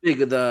I'm a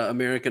big the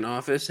American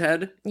Office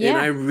head.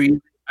 Yeah.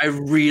 And I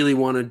really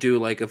want to do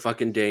like a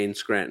fucking day in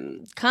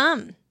Scranton.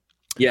 Come.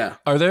 Yeah.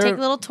 Are there? Take a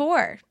little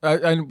tour.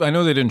 I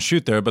know they didn't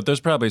shoot there, but there's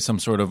probably some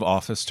sort of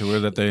office tour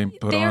that they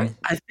put on.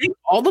 I think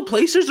all the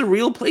places are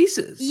real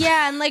places.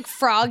 Yeah, and like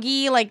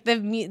Froggy, like the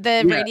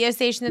radio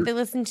station that they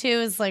listen to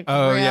is like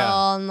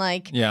real and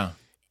like Yeah.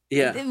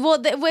 Yeah. Well,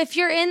 if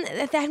you're in,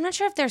 I'm not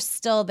sure if they're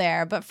still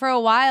there, but for a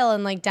while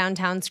in like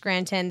downtown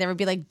Scranton, there would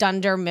be like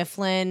Dunder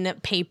Mifflin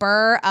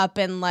paper up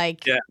in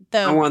like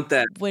I want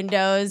that.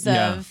 windows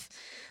of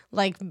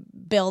like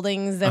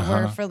buildings that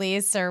were for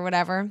lease or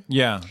whatever.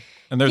 Yeah.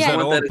 And there's that I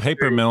want old that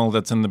paper experience. mill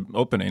that's in the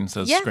opening,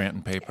 says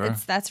Scranton paper.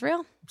 That's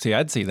real. See,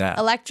 I'd see that.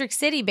 Electric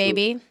City,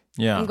 baby.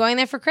 Yeah. I'm going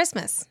there for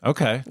Christmas.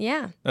 Okay.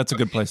 Yeah. That's a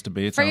good place to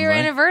be, it For sounds your like.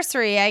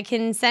 anniversary, I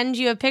can send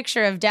you a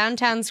picture of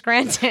downtown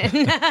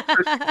Scranton.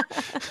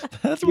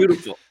 That's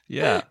Beautiful.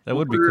 Yeah, that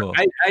would be cool.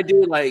 I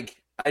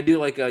do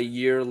like a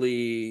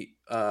yearly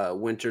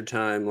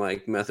wintertime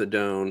like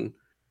methadone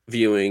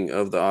viewing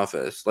of The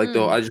Office. Like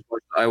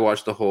I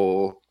watched the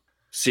whole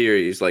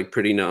series like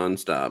pretty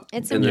nonstop.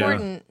 It's And then-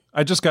 important.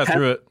 I just got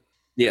through it.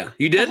 Yeah,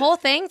 you The did. whole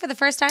thing for the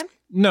first time?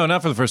 No,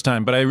 not for the first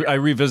time, but I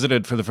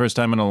revisited for the first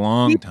time in a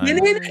long time.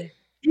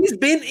 He's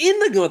been in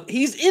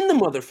the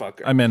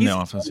motherfucker. I'm in He's- the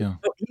office, yeah.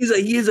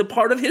 He is a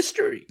part of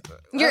history.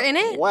 You're in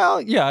it?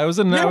 Well, yeah, I was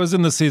in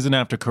the season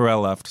after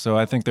Carell left, so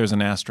I think there's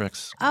an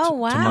asterisk. Oh, to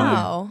mine.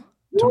 wow.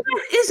 No,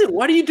 there isn't.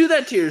 Why do you do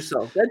that to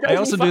yourself? That I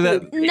also do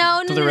that.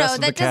 No, To the rest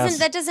of the cast.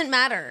 that doesn't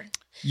matter.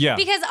 Yeah.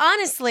 Because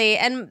honestly,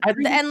 and I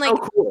think it's like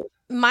so cool.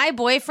 my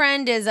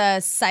boyfriend is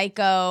a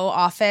Psycho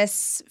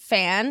Office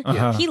fan.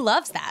 Uh-huh. He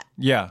loves that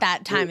Yeah.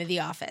 time of The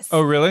Office.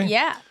 Oh, really?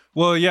 Yeah.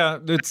 Well, yeah,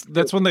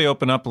 that's when they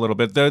open up a little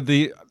bit.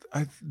 The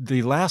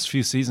last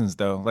few seasons,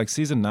 though, like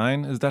season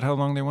 9, is that how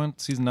long they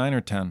went? Season 9 or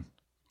 10?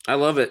 I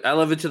love it. I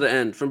love it to the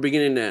end, from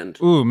beginning to end.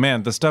 Ooh,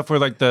 man, the stuff where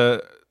like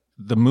the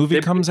movie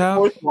comes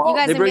out. You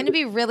guys, I'm going to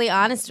be really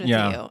honest with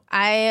Yeah. you.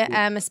 I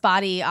am a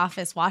spotty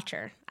Office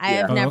watcher. I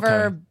have Oh,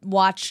 never okay.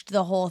 watched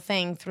the whole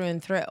thing through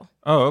and through.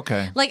 Oh,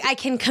 okay. Like I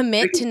can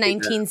commit to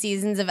 19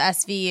 seasons of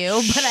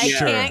SVU, but I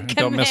Sure. can't commit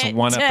Don't miss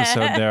one to episode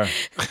there.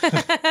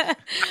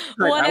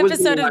 one I was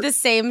episode doing of the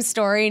same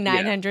story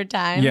 900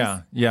 times.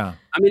 Yeah.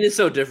 I mean, it's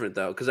so different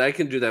though, because I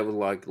can do that with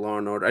like Law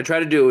and Order. I tried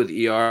to do it with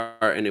ER,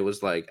 and it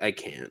was like I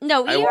can't.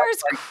 No, I ER watched,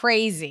 is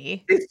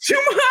crazy. It's too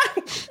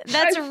much.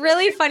 That's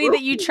really funny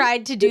that you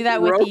tried to do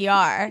that with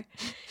ER.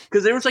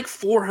 Because there was like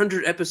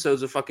 400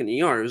 episodes of fucking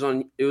ER.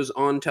 It was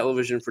on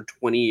television for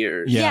 20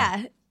 years.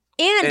 Yeah.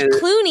 And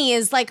Clooney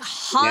is like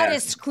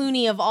hottest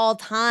Clooney of all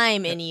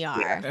time in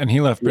ER. And he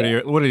left pretty.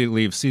 What did he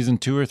leave? Season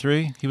 2 or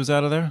 3? He was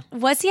out of there.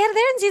 Was he out of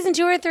there in season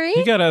 2 or 3?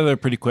 He got out of there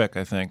pretty quick,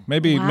 I think.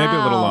 Maybe a little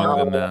Wow.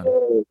 longer than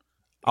that.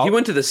 He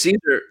went to the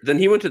Caesar. Then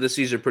he went to the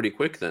Caesar pretty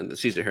quick. Then the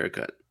Caesar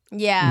haircut.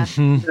 Yeah. At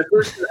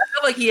first, I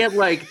felt like he had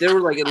like there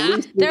were like at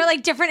least There are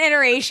like different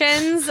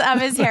iterations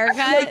of his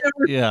haircut.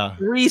 Yeah.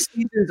 3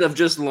 seasons of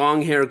just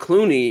long hair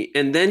Clooney,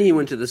 and then he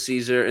went to the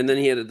Caesar, and then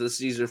he had the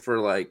Caesar for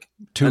like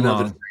Too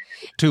another-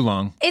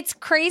 long. It's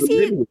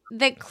crazy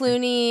that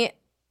Clooney,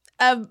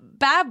 a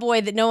bad boy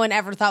that no one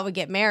ever thought would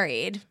get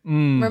married.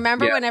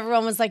 Remember when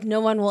everyone was like,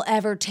 no one will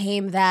ever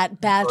tame that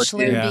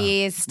bachelor Yeah.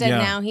 beast? And Yeah.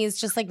 now he's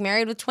just like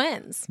married with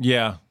twins.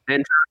 Yeah.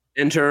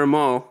 Enter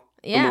Amal.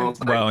 Yeah. Amal's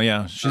like, Well,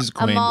 yeah. She's a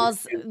queen.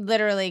 Amal's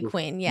literally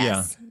queen,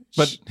 yes. Yeah.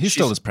 But he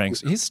still is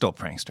pranks. He's still a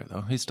prankster,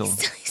 though. He's still.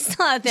 He's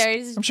still out there.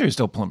 He's, I'm sure he's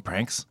still pulling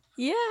pranks.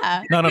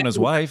 yeah. Not on his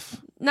wife.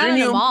 Not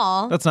on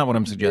Amal. That's not what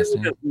I'm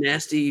suggesting. a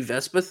nasty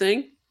Vespa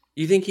thing.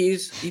 You think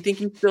he's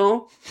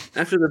still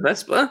after the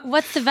Vespa?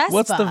 What's the Vespa?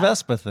 What's the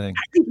Vespa thing?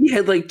 I think he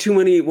had like too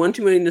many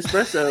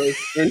Nespressos,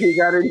 and he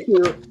got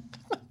into.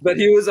 But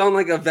he was on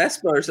like a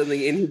Vespa or something,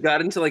 and he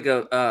got into like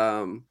a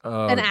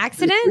An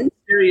accident?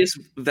 serious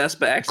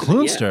Vespa accident.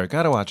 Klunster,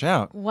 gotta watch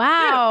out.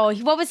 Wow.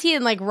 What was he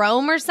in, like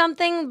Rome or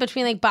something?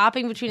 Between like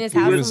bopping between his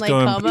house He and was like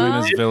going Como? between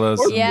his villas.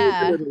 and-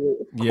 Yeah.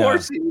 Of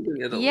course he was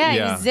in Italy. Yeah,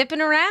 Yeah. he's zipping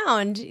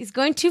around. He's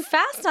going too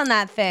fast on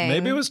that thing.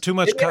 Maybe it was too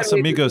much Maybe I made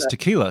Casamigos that.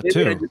 tequila Maybe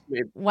I too. just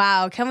made-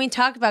 Wow. Can we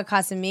talk about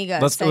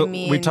Casamigos? Let's. I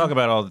mean, We talk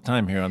about it all the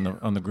time here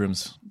on the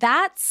Grooms.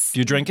 that's. Do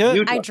you drink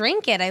it? I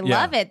drink it. I Yeah,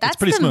 love it. it's That's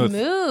pretty the smooth.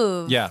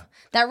 move. Yeah.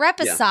 That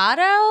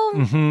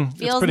reposado It's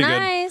feels pretty good.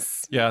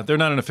 nice. Yeah, they're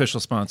not an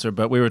official sponsor,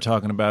 but we were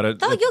talking about it.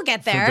 Oh, you'll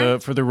get there.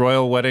 for the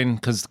royal wedding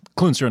because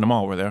Klunster and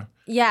Amal were there.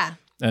 Yeah.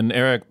 And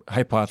Eric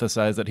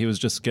hypothesized that he was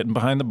just getting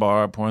behind the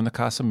bar, pouring the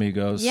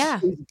Casamigos. Yeah.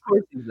 Of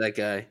course he's that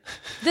guy.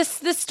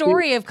 The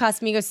story of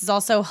Casamigos is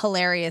also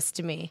hilarious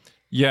to me.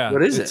 Yeah.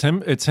 What is it's it?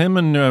 him. It's him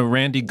and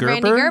Randy Gerber.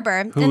 Randy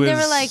Gerber. who And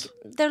is-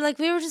 they're like,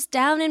 we were just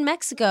down in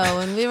Mexico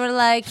and we were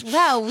like,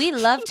 wow, we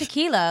love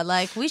tequila.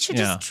 Like, we should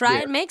Yeah. just try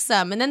and make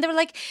some. And then they were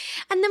like,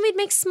 and then we'd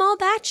make small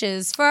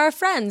batches for our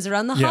friends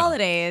around the Yeah.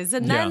 holidays.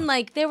 And then Yeah.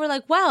 like, they were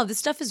like, wow, this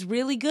stuff is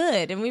really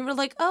good. And we were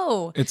like,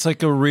 oh, It's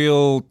like a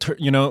real, do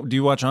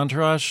you watch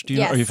Entourage?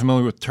 Yes. Are you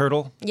familiar with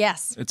Turtle?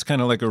 yes. It's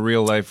kind of like a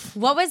real life.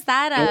 What was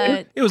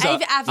that? It was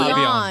Avion.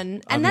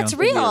 Avion. And that's Avion.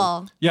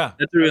 real. Yeah.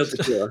 That's a real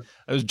tequila.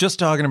 I was just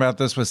talking about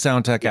this with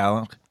Soundtech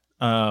Alec.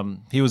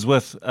 He was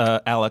with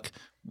Alec.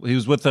 He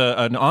was with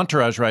an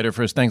Entourage writer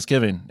for his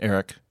Thanksgiving,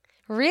 Eric.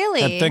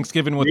 Really? Had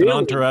Thanksgiving with an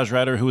Entourage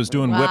writer who was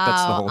doing whippets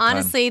the whole time.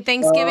 Honestly,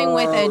 Thanksgiving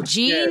with a shit.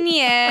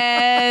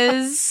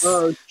 genius.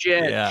 Oh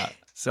shit! Yeah.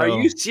 So, Are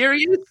you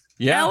serious,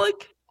 Yeah.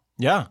 Alec?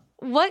 Yeah.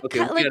 What? Okay,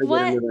 we like gotta get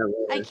what? into that later.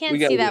 I We can't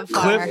gotta see get that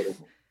far. Cliff.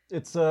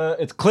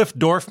 It's Cliff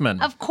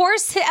Dorfman. Of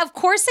course,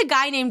 a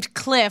guy named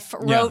Cliff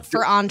wrote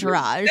for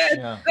Entourage.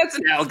 That's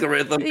an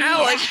algorithm.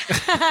 Alec,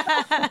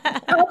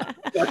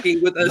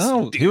 fucking with us.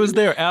 No, he was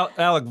there.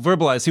 Alec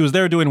verbalized. He was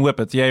there doing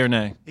whippets. Yay or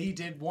nay? He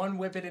did one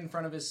whippet in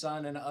front of his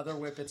son and other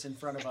whippets in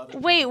front of other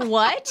people. Wait,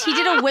 what? He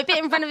did a whippet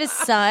in front of his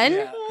son?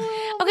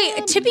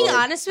 Okay, to be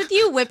honest with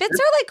you, whippets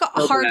are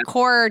like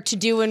hardcore to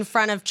do in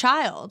front of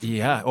child.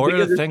 Yeah. Or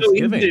Because it's so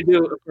easy to Thanksgiving.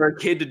 do for a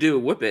kid to do a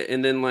whippet,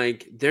 and then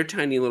like their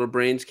tiny little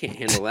brains can't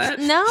handle that.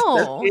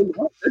 No.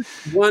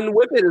 That's one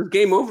whippet is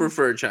game over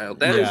for a child.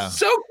 That is Yeah.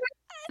 so.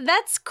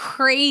 That's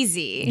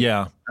crazy.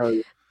 Yeah.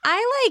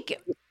 I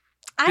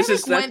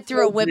That's went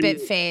through a so whippet many-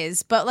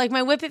 phase, but like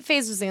my whippet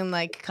phase was in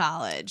like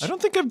college. I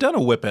don't think I've done a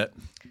whippet.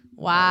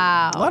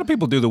 Wow. A lot of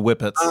people do the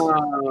whippets.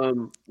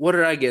 What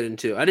did I get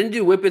into? I didn't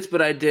do whippets,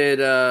 but I did.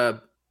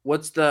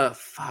 What's the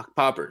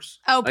poppers?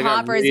 Oh, I got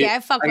poppers. re- Yeah, I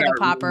fuck with got a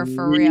popper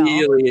for real.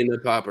 Really into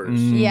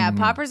poppers. Yeah,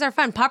 poppers are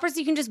fun. Poppers,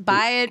 you can just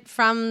buy it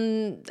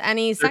from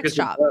any sex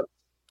shop.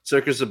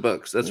 Circus of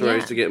Books. That's where I Yeah.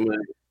 used to get my.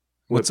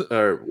 What's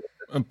or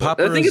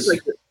poppers? I think it's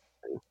like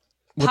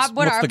what's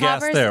What are the gas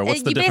poppers? there?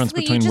 What's the You difference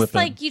basically- between you just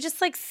whipping? you just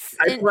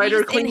Typewriter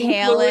you just cleaning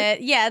inhale fluid?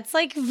 it. Yeah, it's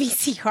like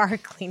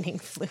VCR cleaning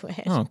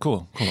fluid. Oh,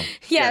 cool.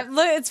 Yeah,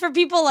 look, it's for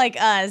people like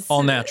us.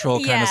 All natural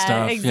kind Yeah, of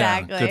stuff.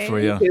 exactly. Yeah, good for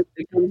you.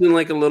 it comes in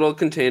like a little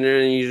container,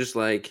 and you just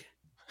like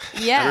I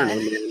don't know, Yeah, man.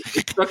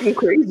 It's fucking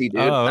crazy,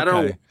 dude. Oh, I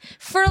don't. okay.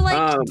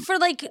 for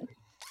like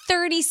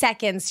 30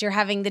 seconds, you're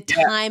having the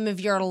time of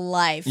your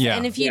life. Yeah.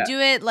 And if you Yeah. do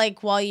it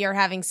like while you're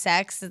having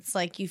sex, it's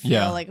like you feel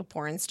Yeah. like a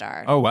porn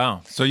star. Oh,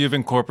 wow. So you've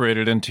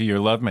incorporated into your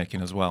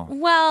lovemaking as well.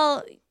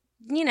 Well,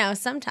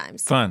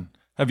 sometimes. Fun.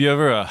 Have you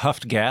ever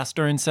huffed gas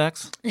during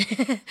sex?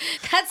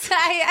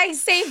 I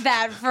save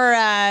that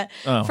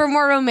for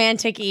more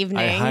romantic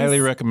evenings. I highly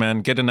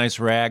recommend get a nice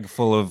rag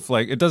full of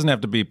it doesn't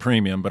have to be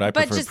premium, but I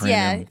But prefer just,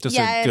 premium. Just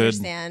I a good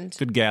understand.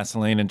 good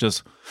gasoline and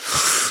just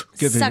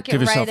give Suck it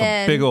yourself right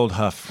a in. big old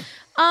huff.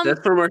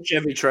 That's from our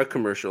Chevy truck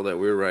commercial that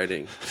we're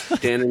writing.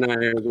 Dan and I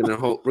are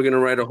we're gonna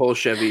write a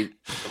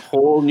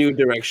whole new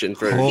direction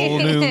for Whole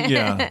new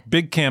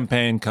big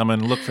campaign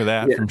coming. Look for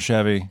that from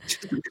Chevy.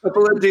 a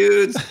couple of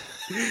dudes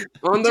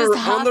on the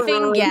Just on the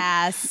huffing run,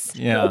 gas.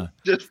 Yeah.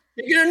 just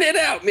figuring it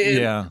out, man.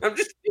 Yeah. I'm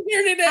just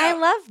figuring it out. I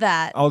love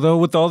that. Although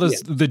with all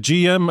this, the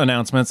GM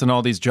announcements and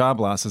all these job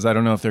losses, I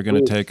don't know if they're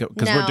going to take it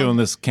because we're No. doing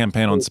this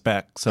campaign on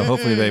spec. So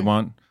hopefully they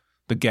want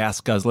the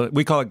gas guzzler.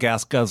 We call it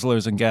gas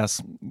guzzlers and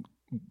gas.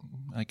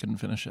 I couldn't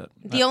finish it.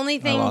 The only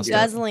thing lost it.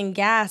 guzzling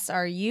gas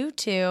are you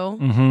two.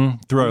 Mm-hmm.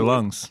 Through our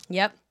lungs.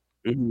 Yep.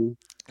 Mhm.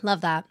 Love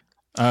that.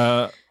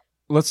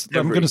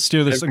 I'm going to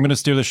steer this. I'm going to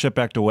steer the ship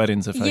back to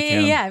weddings if I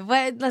can. Yeah.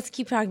 But let's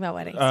keep talking about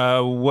weddings.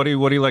 What do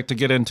you like to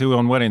get into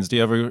on weddings? Do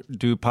you ever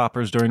do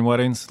poppers during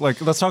weddings?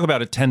 Let's talk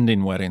about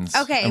attending weddings.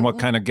 Okay. And what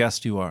kind of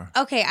guest you are.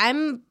 Okay,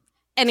 I'm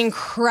an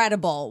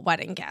incredible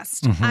wedding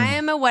guest. Mm-hmm. I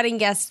am a wedding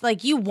guest.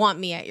 Like you want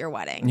me at your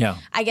wedding. Yeah.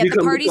 I get You the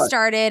come party to what?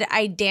 started.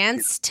 I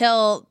dance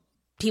till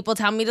people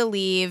tell me to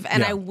leave,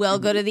 and Yeah. I will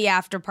go to the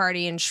after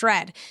party and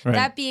shred. Right.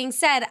 That being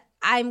said,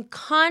 I'm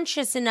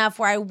conscious enough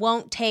where I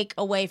won't take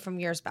away from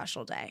your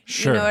special day.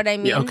 Sure. You know what I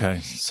mean? Okay.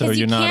 So 'Cause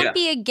you're you not can't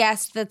be a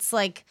guest that's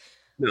like,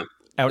 No,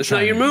 out it's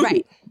not your movie.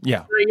 right.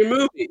 Yeah. It's not your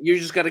movie. You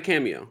just got a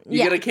cameo. You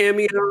Yeah. got a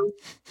cameo,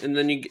 and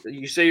then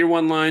you say your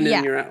one line, Yeah.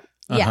 and you're out.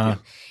 Yeah. Uh-huh.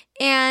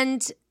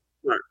 And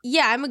Right.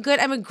 yeah, I'm a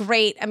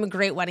great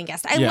wedding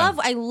guest. I Yeah.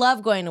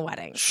 love going to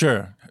weddings.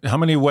 Sure. How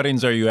many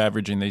weddings are you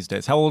averaging these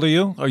days? How old are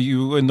you? Are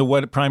you in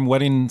the prime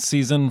wedding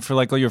season for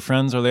all your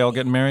friends? Are they all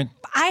getting married?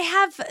 I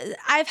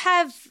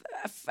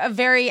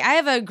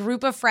have a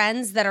group of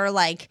friends that are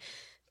like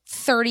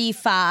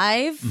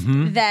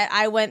 35 that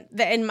I went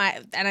and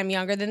I'm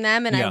younger than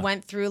them, and Yeah. I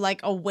went through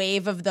like a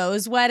wave of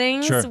those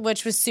weddings, Sure.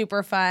 which was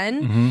super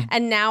fun.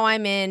 And now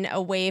I'm in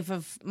a wave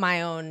of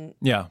my own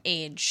Yeah.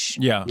 age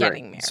Yeah.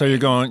 getting married. So you're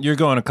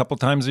going a couple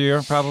times a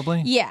year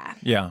probably? Yeah.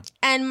 Yeah.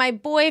 And my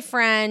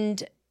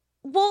boyfriend,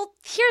 well,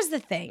 here's the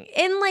thing.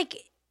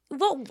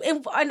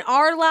 in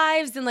our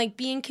lives and like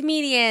being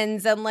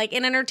comedians and like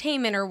in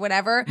entertainment or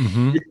whatever.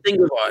 Mm-hmm. This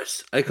thing of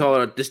ours. I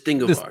call it this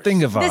thing of This ours.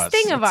 thing of This ours.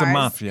 thing of It's ours. a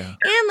mafia.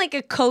 And like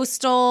a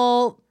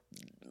coastal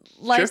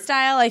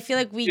lifestyle. I feel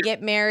like we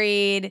get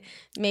married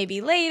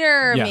maybe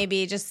later, or Yeah.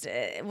 maybe just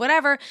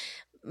whatever.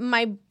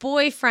 My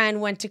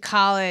boyfriend went to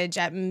college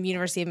at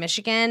University of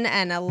Michigan,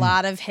 and a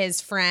lot of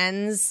his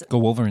friends, Go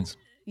Wolverines.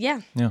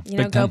 yeah, Yeah. you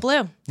know, Big go Ten.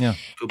 blue. Yeah.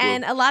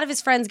 And a lot of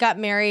his friends got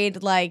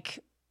married, like,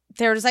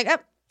 they were just like, oh,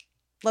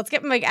 let's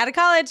get like out of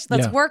college,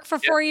 let's Yeah. work for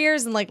 4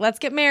 years, and like let's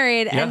get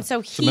married. Yeah, And so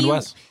it's the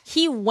Midwest.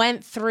 he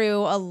went through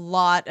a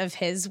lot of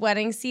his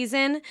wedding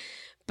season,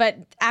 but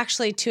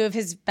actually 2 of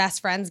his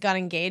best friends got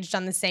engaged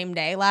on the same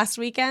day last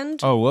weekend.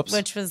 Oh, whoops.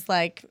 Which was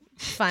like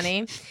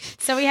funny.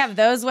 So we have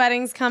those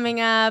weddings coming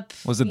up.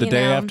 Was it the you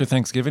day know. after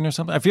Thanksgiving or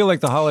something? I feel like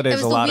the holidays, It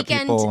was a the lot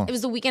weekend. of people. It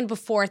was the weekend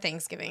before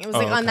Thanksgiving. It was Oh,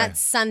 like on okay. that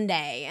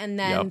Sunday and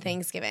then Yep.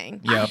 Thanksgiving.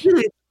 Yeah.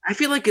 I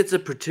feel like it's a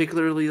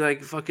particularly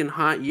like fucking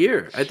hot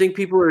year. I think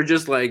people are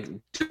just like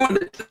doing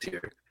it this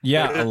year.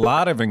 Yeah, a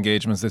lot of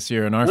engagements this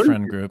year in our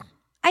friend group.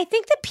 I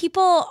think that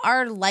people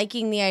are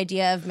liking the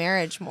idea of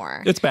marriage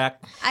more. It's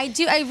back. I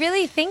do. I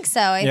really think so.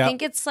 I Yeah.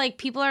 think it's like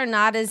people are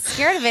not as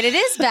scared of it. It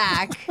is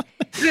back.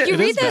 You It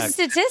read is those back.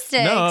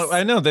 statistics. No,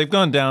 I know they've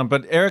gone down,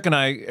 but Eric and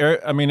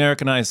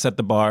I set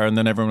the bar, and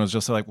then everyone was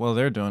just like, "Well,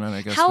 they're doing it.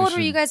 I guess." How we old were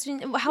you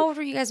should." guys? How old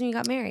were you guys when you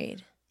got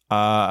married?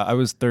 I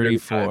was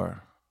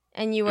 34.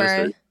 And you I was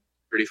were.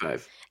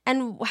 35.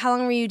 And how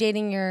long were you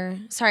dating your?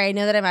 Sorry, I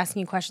know that I'm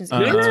asking you questions.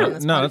 that Uh, you've answered on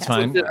this no, that's podcast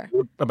fine. before.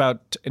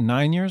 About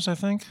 9 years, I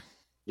think.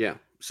 Yeah,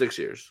 6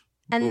 years.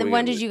 And then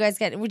when did you guys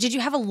get? Did you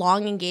have a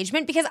long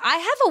engagement? Because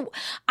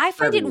I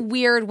find it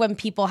weird when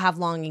people have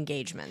long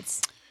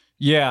engagements.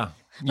 Yeah.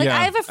 Like yeah.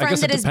 I have a friend guess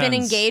it that has been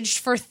depends. engaged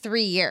for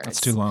 3 years.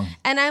 That's too long.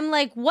 And I'm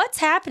like, what's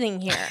happening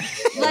here?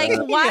 Like,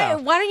 why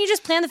don't you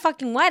just plan the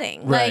fucking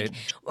wedding? Right. Like,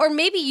 or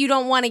maybe you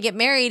don't want to get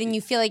married and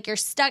you feel like you're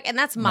stuck. And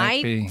that's Might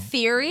my be.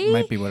 theory.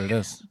 Might be what it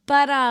is.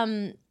 But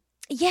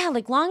yeah,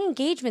 like long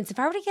engagements. If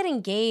I were to get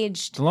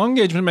engaged, The long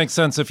engagement makes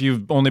sense if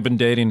you've only been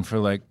dating for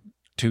like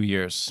 2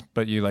 years,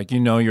 but you're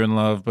in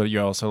love, but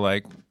you're also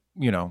like,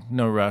 no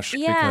rush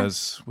Yeah.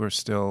 because we're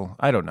still.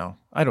 I don't know.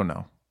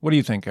 What do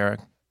you think,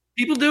 Eric?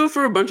 People do it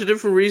for a bunch of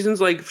different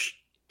reasons. Like,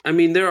 I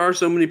mean, there are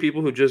so many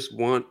people who just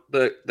want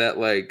that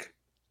like,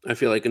 I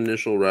feel like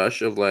initial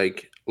rush of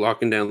like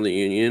locking down the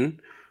union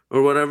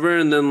or whatever,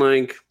 and then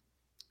like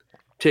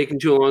taking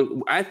too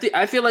long.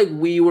 I feel like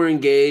we were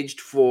engaged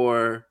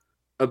for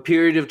a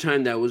period of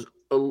time that was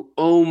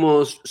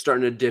almost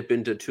starting to dip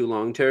into too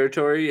long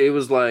territory. It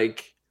was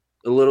like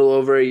a little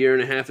over a year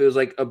and a half. It was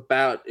like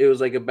about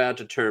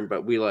to turn,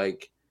 but we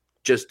like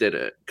just did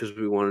it because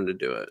we wanted to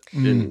do it.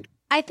 And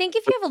I think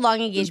if you have a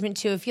long engagement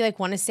too, if you like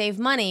want to save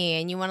money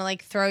and you want to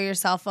like throw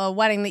yourself a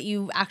wedding that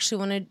you actually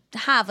want to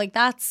have, like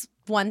that's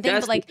one thing.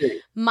 that's But like the thing.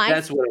 my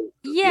That's what.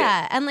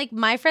 yeah, and like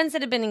my friends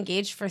that have been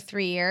engaged for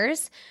 3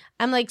 years,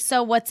 I'm like,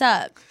 so what's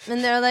up?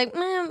 And they're like, I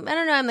don't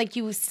know. I'm like,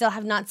 you still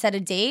have not set a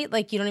date?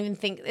 Like, you don't even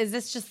think, is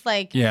this just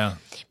like, Yeah.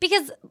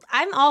 because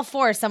I'm all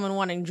for someone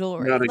wanting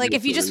jewelry. Not Like,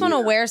 if you against just women,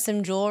 want to yeah. wear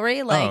some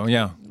jewelry, like, Oh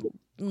yeah.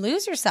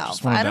 lose yourself.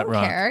 Just one of I that don't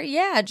rock. care.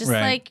 Yeah, just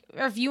Right. like,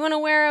 or if you want to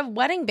wear a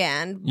wedding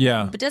band,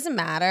 Yeah. it doesn't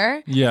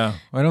matter. Yeah.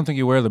 I don't think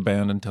you wear the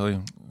band until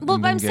you. Well,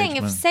 an but I'm saying,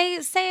 if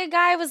engagement. say a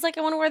guy was like,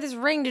 I want to wear this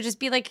ring to just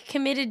be like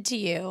committed to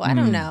you. I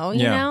don't know.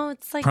 You yeah. know,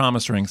 it's like,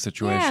 promise ring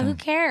situation. yeah, who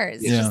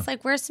cares? Yeah. Just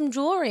like wear some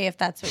jewelry if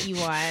that's what you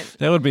want.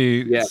 That would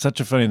be Yeah. such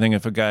a funny thing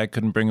if a guy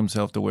couldn't bring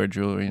himself to wear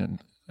jewelry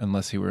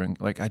unless he were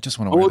like, I just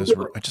want to I wear won't this.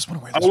 do it. I just want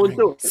to wear I this won't ring.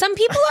 do it. Some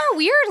people are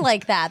weird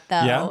like that,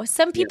 though. Yeah?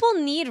 Some people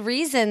need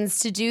reasons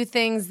to do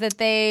things that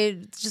they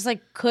just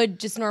like could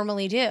just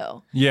normally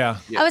do. Yeah.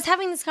 I was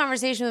having this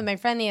conversation with my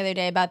friend the other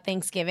day about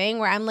Thanksgiving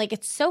where I'm like,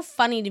 it's so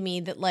funny to me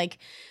that like,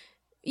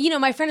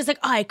 my friend is like,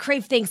 oh, I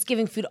crave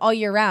Thanksgiving food all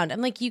year round.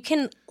 I'm like, you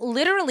can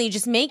literally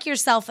just make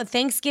yourself a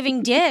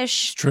Thanksgiving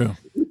dish True.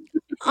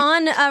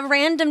 on a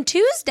random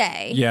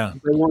Tuesday. Yeah.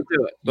 They won't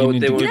do it. You But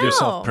need they to won't give do it.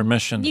 yourself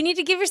permission. You need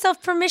to give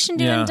yourself permission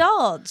to Yeah.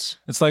 indulge.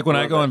 It's like when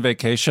I go on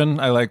vacation,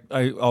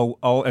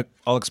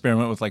 I'll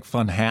experiment with like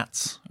fun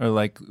hats or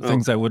like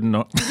things I wouldn't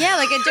know. Yeah,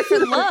 like a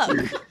different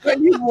look. But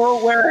you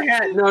won't wear a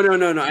hat. No. I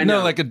know.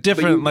 No, like a But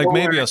different, you like won't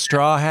maybe wear a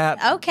straw hat.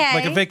 Okay.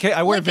 Like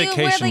I wear Like you'll vacation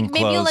wear, clothes.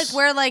 Maybe you'll like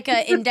wear like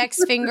an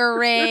index finger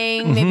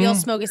ring. Maybe you'll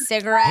smoke a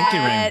cigarette. pinky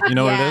ring. You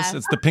know what it is? Yeah.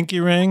 It's the pinky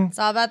ring. It's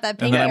all about that And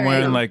pinky then I'm ring.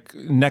 wearing like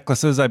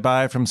necklaces I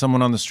buy from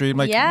someone on the street. I'm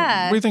like,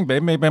 Yeah. what do you think,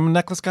 babe? Maybe I'm a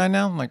necklace guy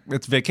now? I'm like,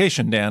 it's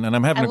vacation, Dan, and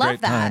I'm having I a love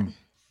great that. time.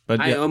 But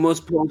I yeah,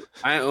 almost pulled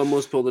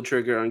the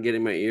trigger on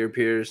getting my ear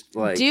pierced.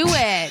 Like Do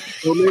it.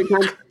 so many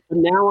times. But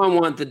now I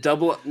want the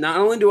double. Not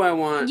only do I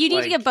want You need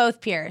like, to get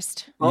both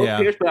pierced. both Yeah.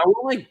 pierced, but I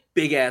want like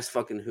big ass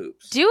fucking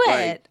hoops. Do it.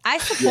 Like, I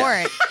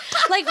support.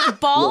 Like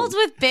bald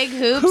with big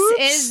hoops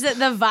is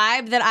the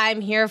vibe that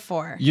I'm here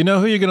for. You know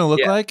who you're gonna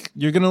look Yeah. like?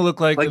 You're gonna look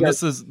like, Like and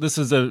this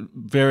is a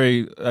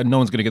very no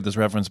one's gonna get this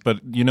reference, but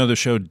you know the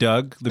show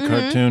Doug, the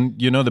cartoon.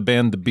 You know the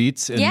band The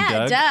Beats in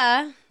Yeah, Doug.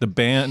 duh. The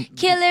band.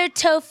 Killer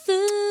tofu.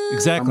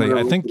 Exactly. I'm I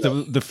gonna think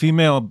look the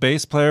female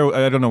bass player.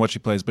 I don't know what she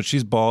plays, but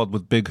she's bald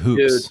with big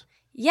hoops. Dude.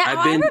 Yeah, I've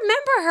I been-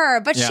 remember her,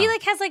 but she Yeah.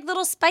 like has like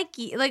little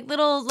spiky, like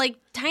little like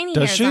tiny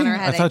Does hairs she? on her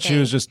head. I thought she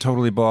was think. just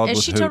totally bald. Is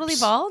with she hoops. totally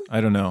bald? I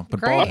don't know,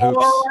 but Great. bald hoops.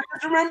 Oh, I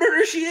just remembered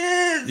who she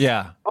is.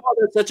 Yeah, Oh,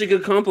 that's such a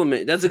good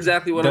compliment. That's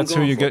exactly what that's I'm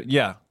who going you for. get.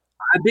 Yeah,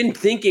 I've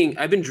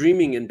been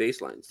dreaming in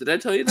bass lines. Did I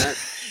tell you that?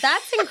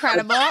 That's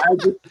incredible.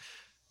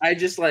 I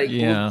just like.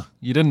 yeah.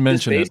 You didn't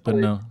mention bass it, but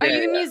line. no. Are you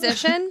a Yeah.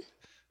 musician?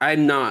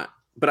 I'm not,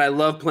 but I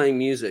love playing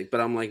music.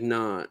 But I'm like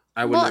not.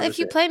 I would. Well, never if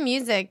you say. play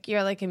music,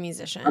 you're like a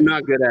musician. I'm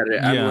not good at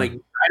it. Yeah. I'm like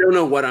I don't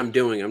know what I'm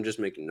doing. I'm just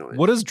making noise.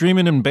 What is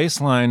dreaming in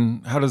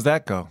baseline? How does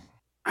that go?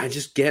 I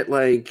just get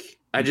like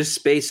I just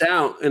space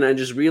out and I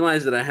just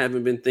realize that I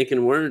haven't been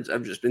thinking words.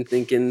 I've just been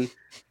thinking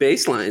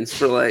bass lines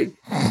for like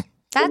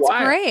That's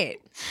Why? great.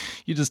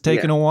 You just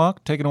taking a walk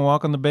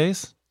on the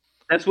bass?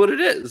 that's what it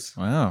is.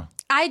 Wow.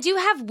 I do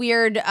have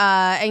weird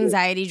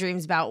anxiety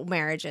dreams about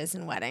marriages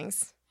and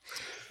weddings.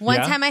 One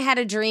Yeah? time I had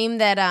a dream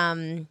that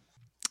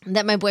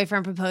that my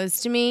boyfriend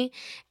proposed to me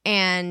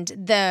and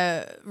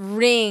the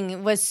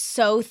ring was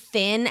so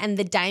thin and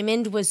the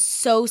diamond was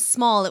so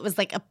small. It was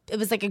like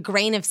a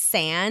grain of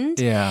sand.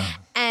 Yeah.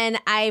 And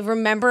I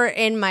remember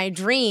in my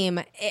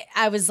dream,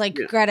 I was like,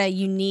 Greta,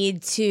 you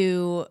need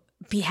to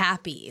be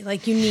happy.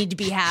 Like, you need to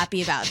be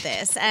happy about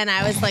this. And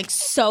I was like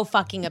so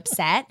fucking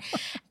upset.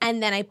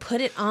 And then I put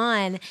it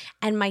on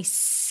and my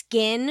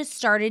skin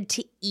started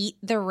to eat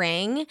the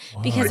ring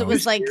because it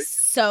was like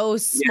so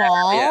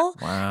small.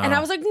 Wow. And I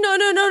was like,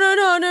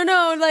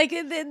 no. Like,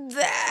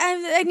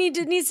 I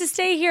needs to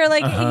stay here.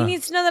 Like, he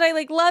needs to know that I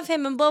like love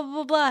him and blah,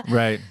 blah, blah, blah.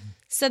 Right.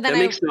 So then That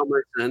makes so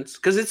much sense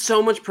because it's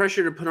so much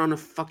pressure to put on a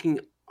fucking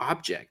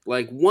object.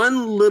 Like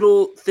one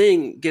little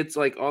thing gets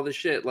like all the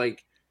shit.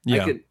 Like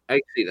Yeah. I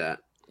see that.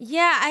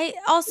 yeah, I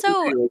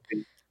also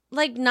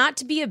like not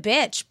to be a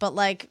bitch, but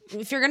like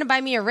if you're gonna buy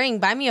me a ring,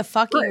 buy me a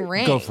fucking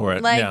ring. Go for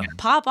it, Like yeah.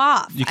 pop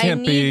off. You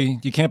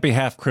can't be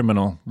half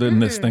criminal in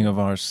this thing of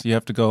ours. You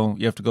have to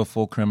go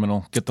full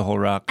criminal. Get the whole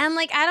rock. And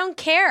like I don't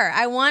care.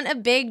 I want a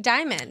big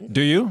diamond.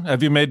 Do you?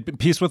 Have you made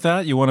peace with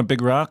that? You want a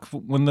big rock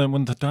when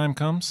the time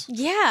comes?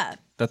 Yeah.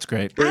 That's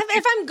great.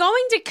 If I'm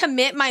going to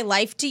commit my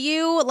life to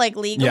you, like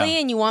legally, Yeah.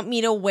 and you want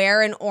me to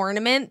wear an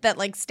ornament that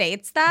like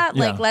states that,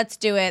 Yeah. like let's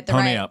do it the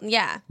Pony right. up.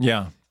 Yeah.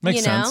 Yeah, makes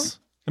You know? sense.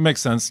 It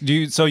makes sense. Do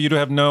you? So you do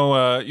have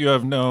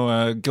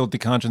no guilty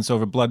conscience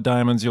over blood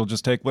diamonds. You'll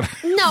just take what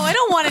No, I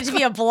don't want it to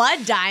be a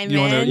blood diamond.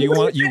 you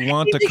want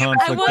the I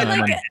conflict want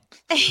diamond. like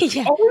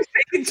yeah. Always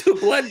taken to a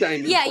blood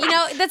diamond. Yeah, you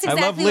know, that's I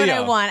love exactly Leo. what I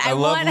want. I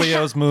love want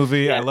Leo's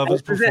movie. I love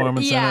his this is it.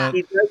 performance Yeah. in He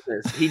it. does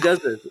this. He does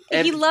this.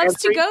 He loves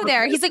to go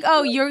there. He's like,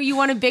 "Oh, you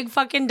want a big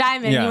fucking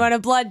diamond? Yeah. You want a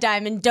blood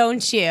diamond,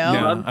 don't you?"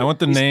 Yeah, I want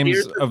the He's names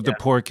scared of of the death.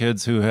 poor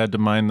kids who had to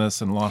mine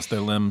this and lost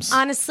their limbs.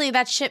 Honestly,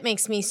 that shit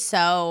makes me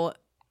so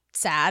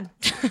sad.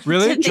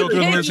 Really? To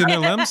Children think- losing their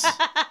limbs?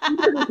 He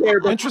doesn't care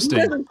about, Interesting.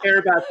 He doesn't care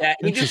about that.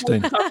 He just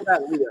wants to talk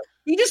about Leo.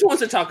 He just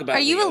wants to talk about Are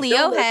you a Leo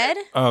Don't let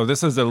head? Oh,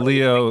 this is a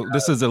Leo.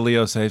 This is a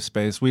Leo safe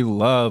space. We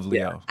love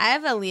Leo. I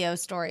have a Leo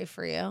story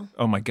for you.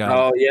 Oh my that- god.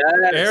 Oh yeah,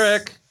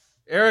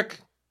 Eric,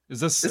 is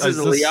this? This is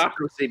a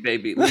Leocracy,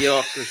 baby.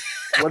 Leocracy.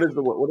 What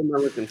am I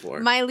looking for?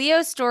 My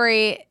Leo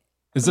story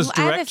Is this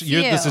I have a direct?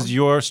 few. This is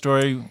your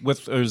story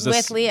with, or is this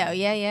with Leo.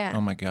 Yeah.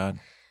 Oh my god,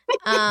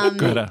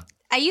 Greta.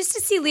 I used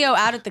to see Leo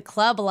out at the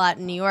club a lot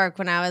in New York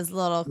when I was a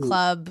little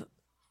club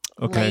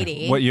Okay,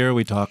 lady. what year are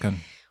we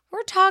talking?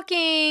 We're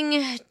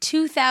talking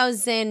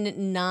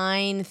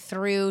 2009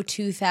 through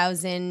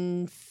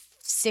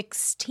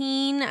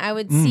 2016. I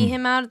would see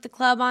him out at the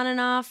club on and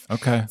off.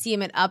 Okay, See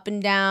him at Up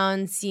and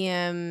Down. See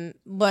him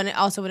when it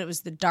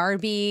was the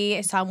Derby.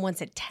 I saw him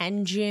once at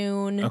 10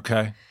 June.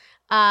 okay,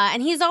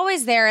 And he's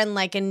always there in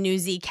like a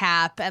newsy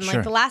cap. And like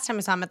Sure. the last time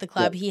I saw him at the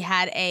club, he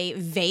had a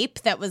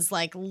vape that was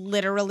like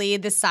literally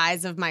the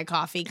size of my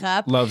coffee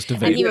cup. loves to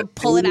And he vape. would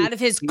pull it out of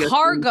his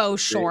cargo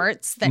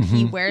shorts that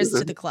he wears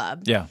to the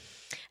club. Yeah,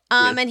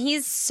 And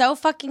he's so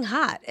fucking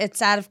hot.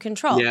 It's out of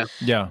control. Yeah.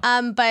 yeah.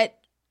 But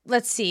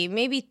let's see,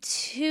 maybe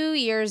 2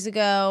 years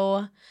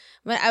ago,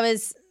 when I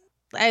was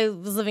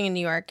living in New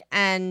York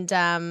and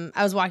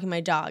I was walking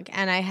my dog,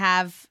 and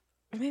or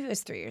maybe it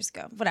was 3 years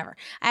ago, whatever.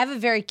 I have a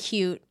very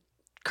cute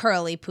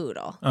curly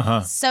poodle.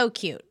 Uh-huh. So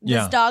cute.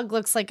 Yeah. This dog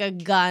looks like a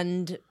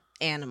gunned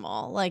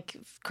animal, like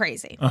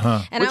crazy.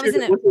 Uh-huh. And I was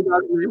in a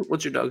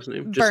What's your dog's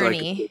name?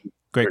 Bernie.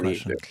 Great Bernie.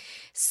 question.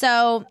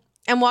 So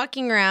I'm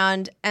walking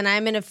around and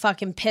I'm in a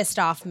fucking pissed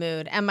off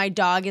mood, and my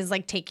dog is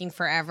like taking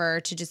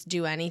forever to just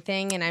do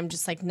anything, and I'm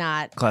just like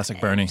not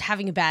Classic Bernie.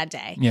 having a bad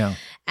day. Yeah.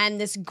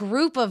 And this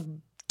group of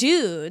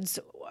dudes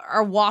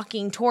are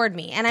walking toward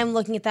me, and I'm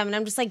looking at them, and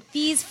I'm just like,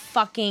 these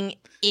fucking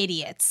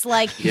idiots.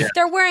 Like,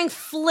 they're wearing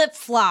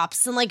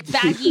flip-flops and like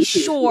baggy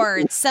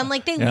shorts, and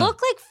like they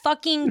look like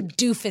fucking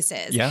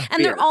doofuses. Yeah.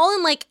 And they're all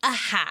in like a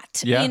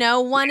hat. Yeah. You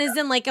know, one is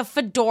in like a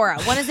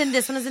fedora, one is in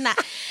this, one is in that.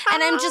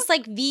 And I'm just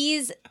like,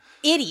 these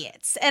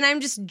idiots, and I'm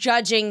just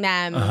judging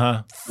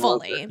them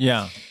fully.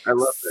 Yeah. I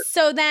love it.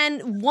 So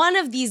then one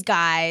of these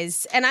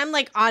guys, and I'm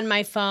like on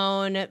my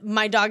phone,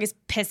 my dog is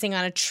pissing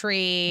on a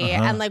tree,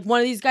 and like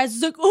one of these guys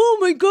is like, oh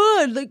my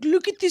God, like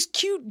look at this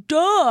cute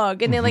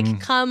dog. And they like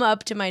come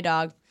up to my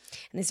dog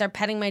and they start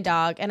petting my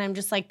dog. And I'm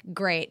just like,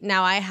 great.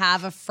 Now I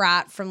have a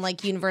frat from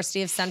like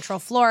University of Central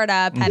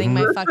Florida petting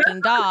my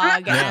fucking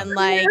dog. And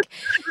like,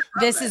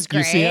 this is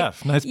great.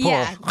 UCF, nice pull.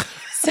 Yeah.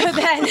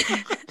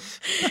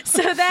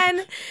 So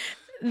then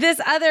this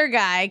other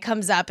guy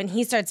comes up and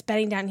he starts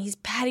bending down and he's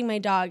patting my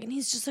dog and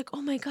he's just like,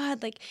 oh my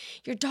God, like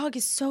your dog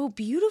is so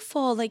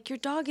beautiful. Like your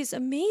dog is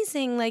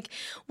amazing. Like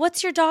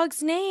what's your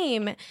dog's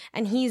name?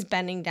 And he's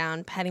bending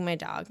down, petting my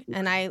dog.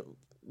 And I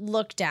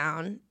look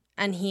down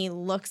and he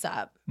looks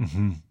up.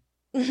 And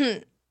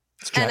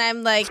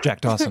I'm like, It's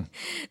Jack Dawson.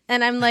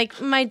 and I'm like,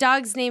 my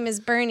dog's name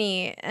is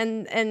Bernie.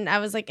 And I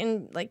was like,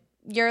 and like,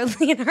 you're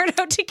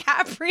Leonardo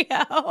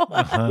DiCaprio.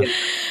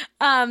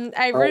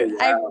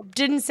 I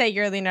didn't say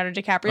you're Leonardo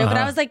DiCaprio, but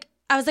I was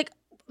like,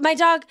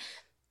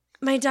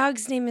 my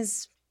dog's name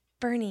is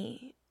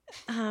Bernie.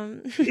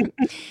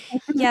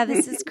 Yeah,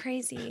 this is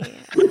crazy.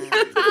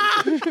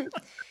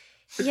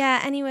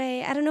 Yeah,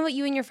 anyway, I don't know what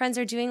you and your friends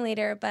are doing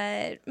later,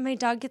 but my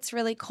dog gets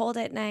really cold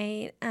at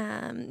night.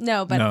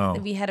 No,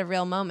 we had a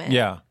real moment.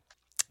 Yeah.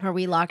 Where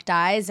we locked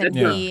eyes and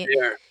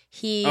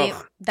he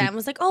then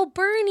was like, oh,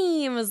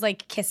 Bernie, and was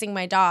like kissing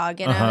my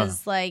dog. And I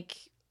was like,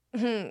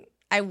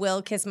 I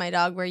will kiss my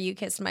dog where you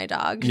kissed my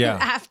dog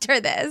after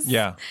this.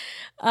 Yeah.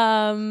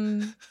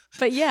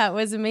 But yeah, it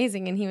was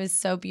amazing. And he was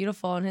so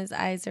beautiful and his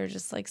eyes are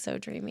just like so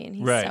dreamy and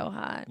he's so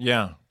hot.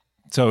 Yeah.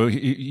 So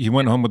he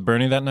went home with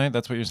Bernie that night?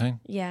 That's what you're saying?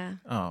 Yeah.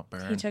 Oh,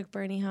 Bernie. He took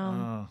Bernie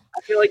home.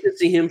 I feel like to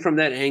see him from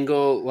that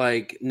angle,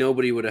 like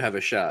nobody would have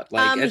a shot.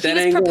 Like at that he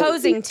was angle,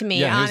 proposing to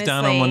me, Yeah, he was honestly.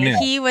 down on one knee.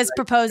 He was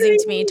proposing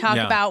to me. Talk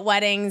Yeah. about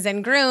weddings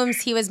and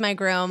grooms. He was my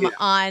groom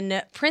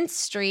on Prince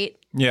Street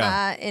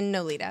in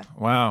Nolita.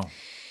 Wow.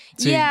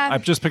 See, I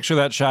just picture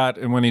that shot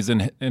and when he's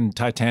in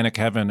Titanic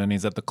heaven and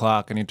he's at the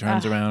clock and he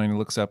turns around and he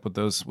looks up with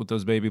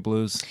those baby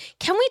blues.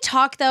 Can we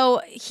talk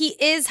though? He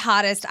is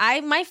hottest.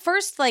 My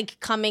first like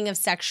coming of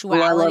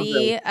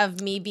sexuality of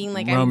me being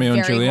like Romeo I'm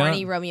and very Juliet?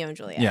 horny Romeo and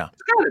Juliet. Yeah.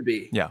 it's gotta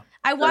be. Yeah.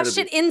 I watched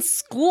it in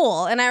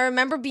school and I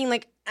remember being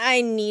like,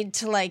 I need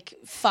to like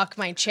fuck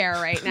my chair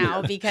right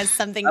now because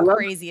something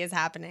crazy is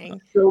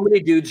happening. So many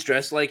dudes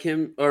dress like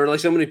him, or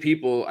like so many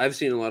people. I've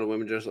seen a lot of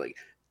women dress like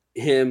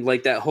him,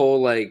 like that whole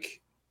like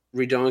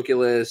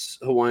redonkulous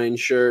Hawaiian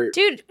shirt.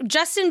 Dude,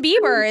 Justin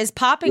Bieber is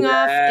popping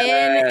off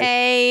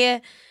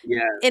in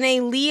a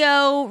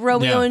Leo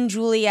Romeo and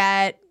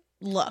Juliet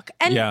look.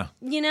 And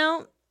you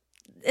know,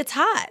 it's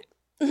hot.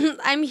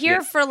 I'm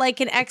here for like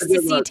an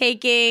ecstasy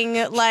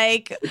taking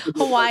like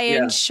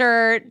Hawaiian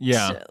shirt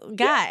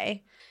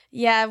guy.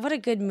 Yeah, what a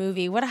good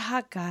movie. What a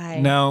hot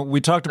guy. Now,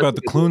 we talked about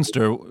the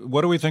Kloonster.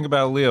 What do we think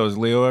about Leo? Is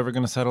Leo ever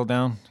going to settle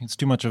down? He's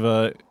too much of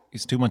a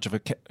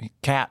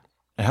cat.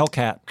 A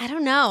Hellcat. I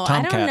don't know.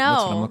 Tomcat, I don't know.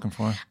 That's what I'm looking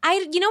for.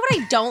 You know what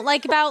I don't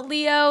like about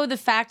Leo? The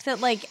fact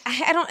that like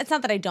I don't. It's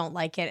not that I don't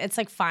like it. It's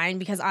like fine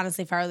because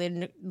honestly, if I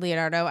were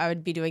Leonardo, I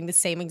would be doing the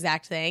same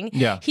exact thing.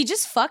 Yeah. He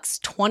just fucks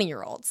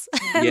 20-year-olds.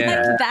 Like,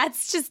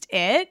 that's just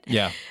it.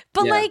 Yeah.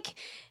 But like,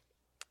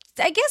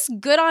 I guess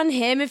good on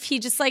him if he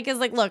just like is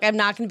like, look, I'm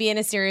not going to be in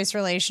a serious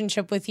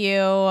relationship with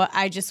you.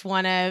 I just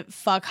want to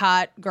fuck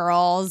hot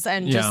girls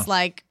and just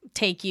like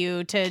take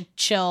you to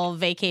chill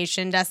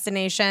vacation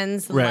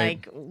destinations,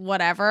 like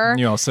whatever.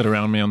 You all sit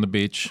around me on the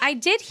beach. I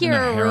did hear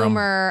a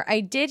rumor. I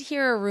did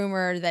hear a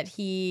rumor that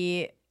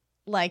he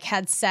like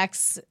had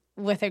sex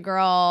with a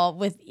girl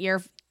with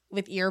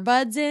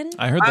earbuds in.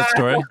 I heard that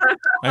story.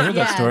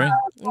 That story.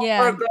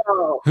 Yeah.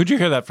 Who'd you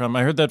hear that from?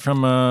 I heard that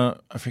from I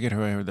forget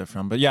who I heard that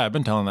from, but yeah, I've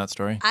been telling that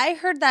story. I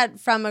heard that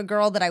from a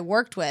girl that I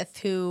worked with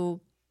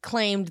who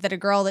claimed that a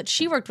girl that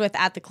she worked with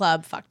at the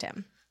club fucked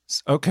him.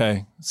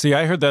 Okay. See,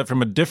 I heard that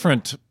from a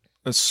different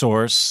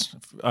source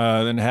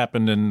that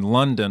happened in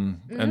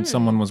London, and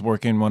someone was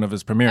working one of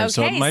his premieres.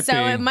 Okay, so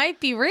it might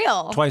be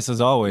real. Twice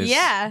as always.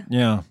 Yeah.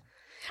 Yeah.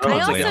 I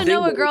also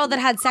know a girl that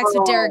had sex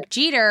with Derek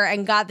Jeter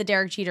and got the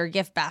Derek Jeter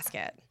gift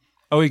basket.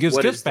 Oh, he gives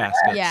What gift is that?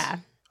 baskets. Yeah.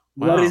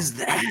 What Wow. is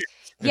that?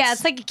 Yeah,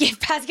 it's like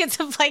gift baskets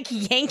of like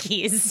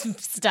Yankees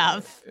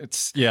stuff.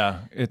 It's No,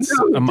 it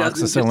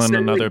amoxicillin doesn't.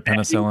 and other It's like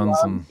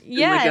penicillins and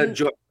Yeah. like a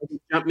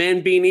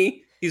Jumpman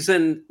beanie.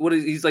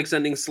 He's like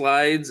sending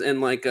slides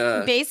and like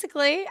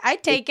Basically,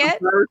 I'd take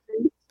it.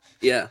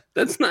 Yeah,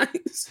 that's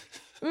nice.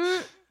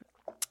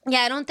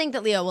 Yeah, I don't think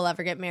that Leo will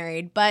ever get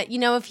married. But, you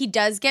know, if he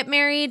does get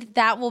married,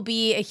 that will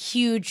be a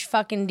huge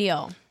fucking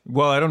deal.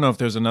 well, I don't know if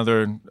there's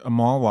a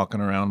mall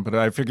walking around, but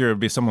I figure it'd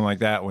be someone like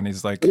that when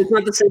he's like, But it's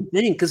not the same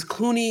thing because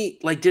Clooney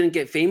like didn't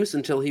get famous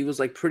until he was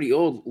like pretty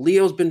old.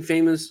 Leo's been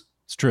famous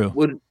it's true.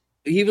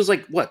 he was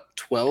like what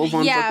 12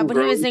 on Yeah, fucking when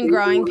he was in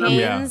Growing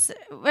Pains? Pains.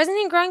 Wasn't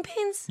he in Growing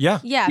Pains? Yeah.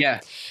 Yeah. Yeah,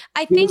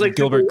 I He was think like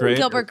Gilbert Grape.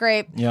 Gilbert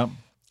Grape. Yep.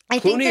 I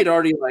think Clooney had that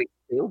already like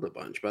failed a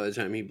bunch by the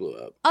time he blew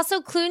up.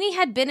 also Clooney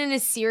had been in a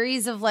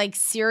series of like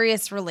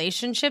serious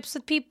relationships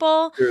with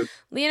people. True.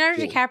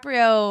 Leonardo Yeah.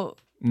 DiCaprio,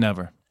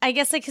 Never. I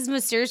guess like his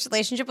most serious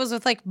relationship was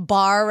with like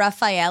Bar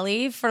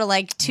Raffaelli for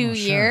like 2 Oh,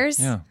 sure. years.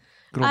 Yeah.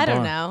 Good old I don't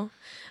Bar. know.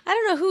 I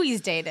don't know who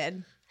he's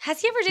dated. Has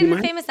he ever dated a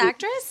might famous be.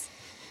 actress?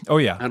 Oh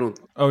yeah. I don't.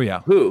 Oh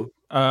yeah. Who?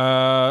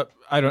 I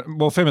don't.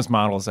 Well, famous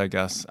models, I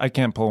guess. I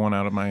can't pull one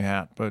out of my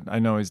hat, but I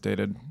know he's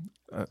dated.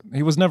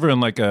 He was never in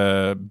like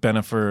a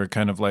Bennifer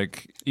kind of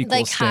like equal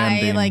Like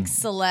standing.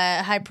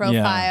 high profile.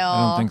 Yeah,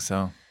 I don't think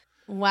so.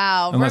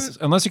 Wow.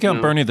 Unless you count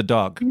No. Bernie the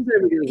dog. He's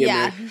never gonna get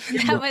Yeah,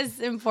 married. that was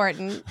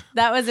important.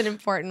 That was an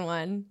important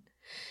one.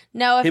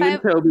 No, if Him I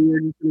and Toby are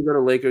just gonna go to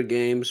Laker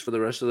games for the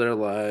rest of their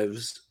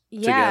lives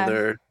yeah,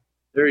 together.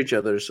 They're each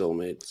other's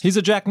soulmates. He's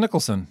a Jack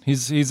Nicholson.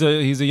 He's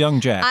a young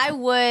Jack. I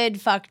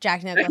would fuck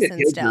Jack Nicholson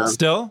kid still. now.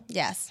 Still,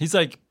 Yes, he's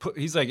like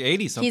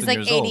 80 something he's like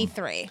years old,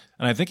 83.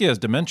 and I think he has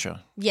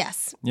dementia.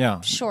 Yes,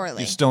 Yeah, Surely.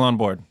 You're still on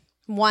board.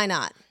 why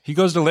not? He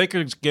goes to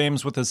Lakers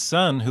games with his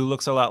son, who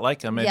looks a lot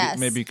like him. Maybe Yes.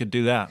 maybe you could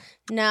do that.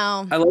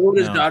 No, I love when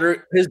his No.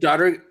 daughter,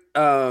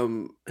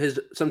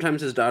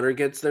 sometimes his daughter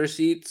gets their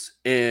seats,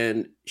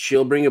 and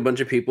she'll bring a bunch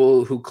of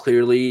people who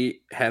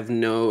clearly have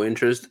no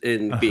interest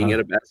in being at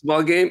a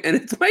basketball game, and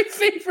it's my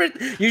favorite.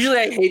 Usually,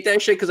 I hate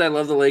that shit because I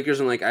love the Lakers,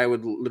 and like I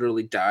would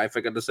literally die if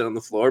I got to sit on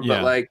the floor. Yeah.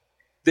 But like,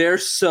 they're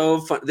so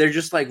fun. They're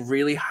just like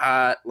really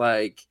hot,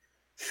 like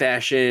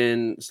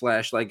fashion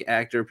 / like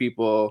actor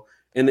people.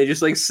 And they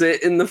just like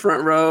sit in the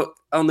front row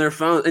on their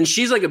phone. And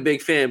she's like a big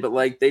fan, but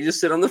like they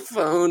just sit on the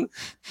phone,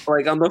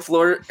 like on the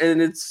floor.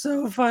 And it's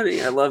so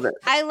funny. I love it.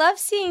 I love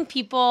seeing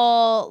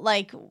people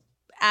like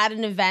at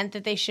an event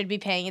that they should be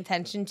paying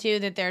attention to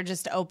that they're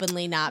just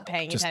openly not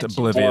paying Just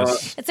attention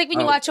oblivious. to. It's like when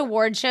you watch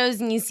award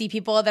shows and you see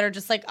people that are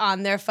just like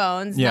on their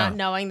phones, Yeah. not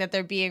knowing that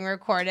they're being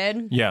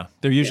recorded. Yeah,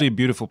 they're usually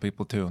beautiful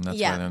people too, and that's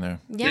Yeah. why they're there.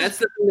 Yeah. That's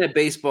the thing that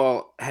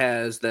baseball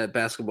has that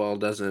basketball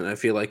doesn't, I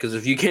feel like. Because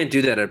if you can't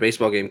do that at a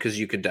baseball game, because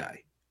you could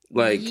die.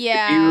 Like,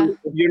 Yeah.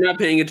 if you're not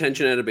paying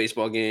attention at a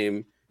baseball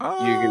game,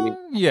 you're going to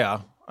be.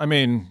 Yeah, I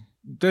mean,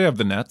 they have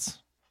the nets.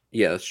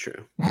 Yeah, that's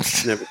true.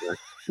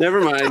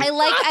 Never mind. I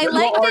like whole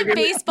that argument-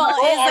 baseball my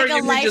whole is like a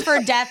argument life just or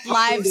death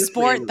live just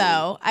sport made me.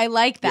 though. I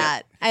like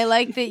that. I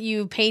like that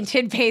you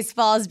painted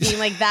baseball as being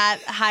like that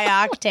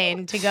high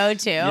octane to go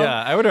to.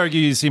 Yeah, I would argue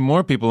you see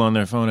more people on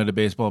their phone at a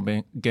baseball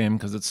game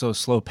because it's so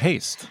slow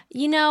paced.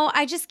 You know,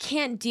 I just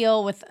can't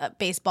deal with a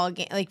baseball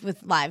game, like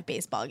with live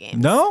baseball games.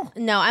 No?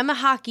 No, I'm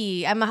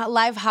a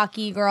live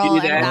hockey girl You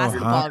and do that?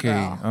 basketball hockey.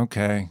 girl.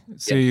 Okay.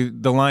 See,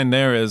 the line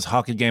there is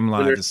hockey game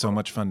live is so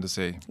much fun to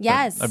see. But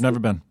Yes. I've never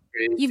been.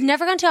 You've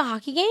never gone to a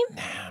hockey game?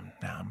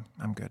 No,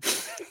 I'm good.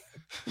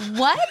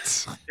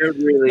 What? They're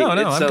really, No,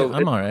 it's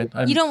I'm all right.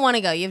 You don't want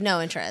to go. You have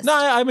no interest. No,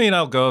 I mean,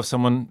 I'll go if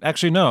someone.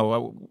 Actually,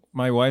 no.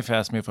 My wife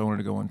asked me if I wanted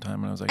to go one time,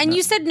 and I was like, And no.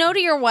 you said no to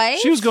your wife?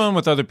 She was going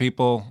with other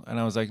people, and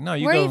I was like, no,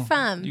 you Where go. are you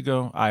from? You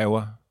go,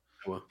 Iowa.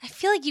 I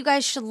feel like you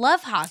guys should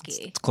love hockey.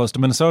 It's close to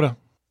Minnesota.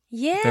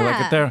 Yeah. They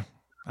like it there.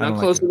 I not don't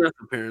close like it. enough,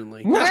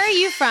 apparently. Where are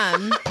you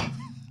from?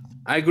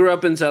 I grew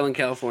up in Southern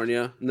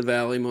California, in the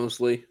Valley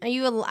mostly. Are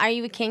you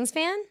a Kings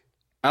fan?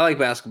 I like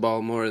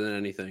basketball more than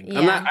anything.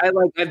 Yeah.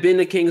 I've been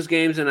to Kings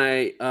games, and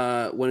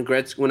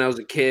when I was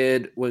a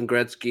kid, when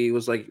Gretzky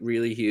was like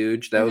really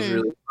huge, that was Mhm.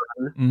 really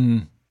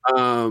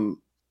fun.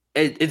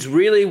 It's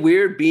really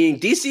weird being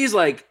DC is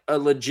like a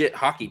legit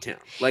hockey town.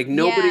 Like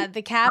nobody. Yeah,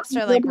 the Caps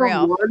are hockey's like number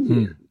real. one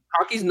here.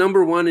 Hockey's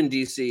number one in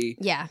DC,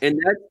 Yeah. and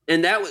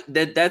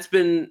that's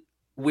been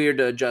weird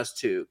to adjust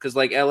to because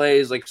like LA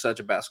is like such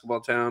a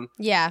basketball town.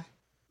 Yeah.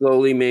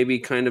 Slowly, maybe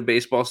kind of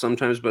baseball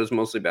sometimes, but it's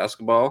mostly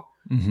basketball.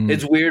 Mhm.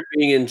 It's weird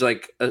being in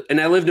like,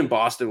 and I lived in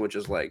Boston, which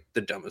is like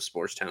the dumbest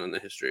sports town in the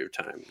history of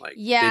time. Like,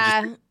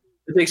 Yeah.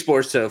 they take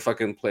sports to a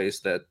fucking place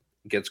that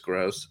gets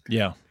gross.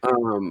 Yeah.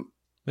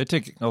 They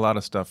take a lot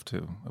of stuff to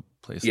a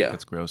place Yeah. that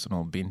gets gross in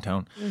old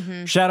Beantown.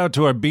 Mhm. Shout out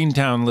to our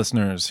Beantown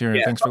listeners here.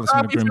 Yeah. Thanks for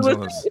listening to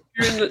Grimzilla's.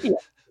 If you're in the,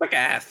 like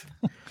ass.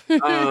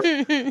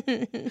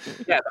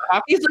 Yeah,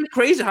 hockey's like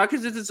crazy.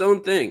 Hockey's its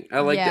own thing. I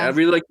like Yeah. that. I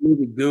really like the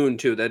movie Goon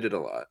too. That did a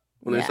lot.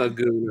 When I Yeah. saw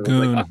Goon, I was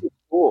Goon. like, oh,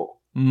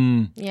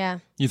 cool. Yeah.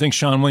 You think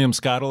Sean William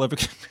Scott will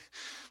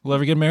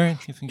ever get married?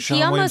 You think Sean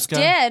He William almost Scott?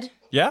 did.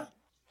 Yeah.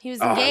 He was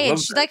Oh, I love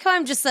engaged. that. Like how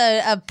I'm just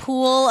a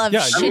pool of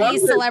Yeah, I shitty love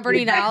that. celebrity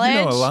You knowledge.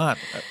 You know a lot.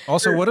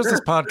 Also, what is this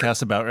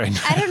podcast about right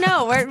now? I don't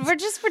know. We're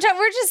just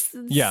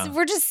Yeah.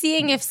 we're just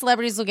seeing if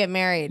celebrities will get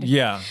married.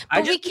 Yeah.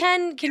 But we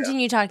can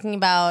continue talking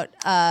about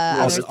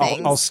other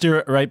things. I'll steer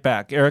it right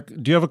back. Eric,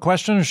 do you have a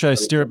question or should I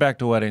steer it back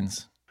to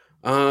weddings?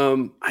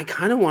 I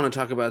kind of want to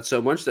talk about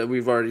so much that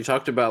we've already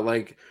talked about.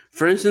 Like,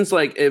 for instance,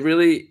 like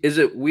is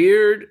it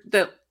weird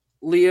that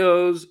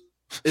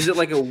is it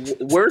like a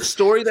worse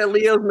story that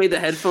Leo's made the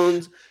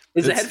headphones?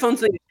 Is the It's-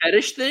 headphones thing a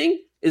fetish thing?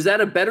 Is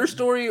that a better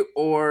story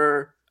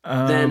or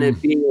than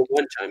it being a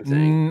one-time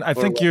thing. I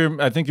think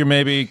you're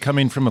maybe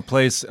coming from a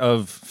place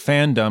of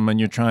fandom, and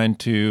you're trying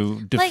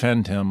to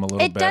defend him a little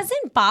bit. It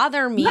doesn't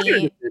bother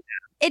me.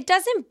 It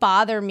doesn't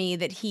bother me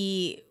that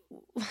he.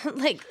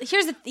 Like,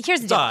 here's the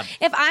deal. Odd.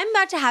 If I'm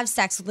about to have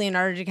sex with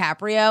Leonardo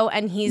DiCaprio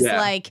and he's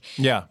like,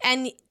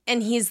 and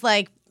he's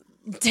like,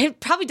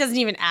 probably doesn't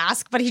even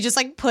ask, but he just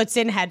like puts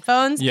in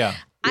headphones. Yeah.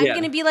 I'm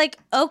gonna be like,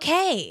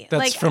 okay.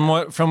 That's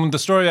like, from the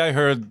story I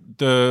heard.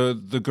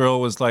 The girl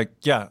was like,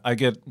 yeah, I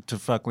get to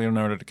fuck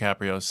Leonardo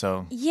DiCaprio,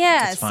 so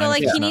yeah. it's fine So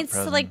like if he's he not needs to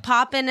present. like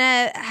pop in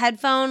a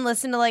headphone,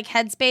 listen to like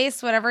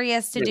Headspace, whatever he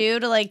has to do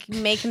to like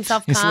make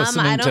himself He's come.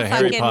 listening I to don't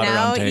Harry fucking Potter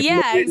on know. tape.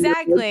 Yeah,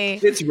 exactly.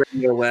 It's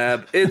Radio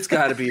Lab. It's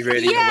got to be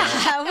Radio Lab.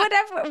 Yeah,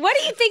 whatever. What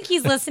do you think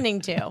he's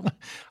listening to?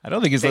 I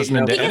don't think he's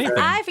listening to Because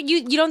anything.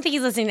 you don't think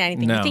he's listening to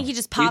anything. No. You think he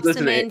just pops them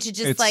listening. in to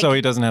just It's like so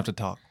he doesn't have to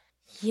talk.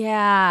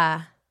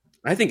 yeah.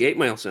 I think 8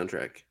 Mile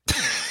soundtrack.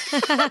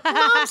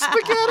 That's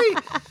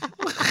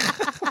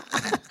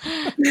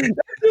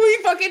who he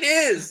fucking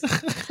is.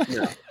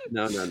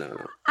 No.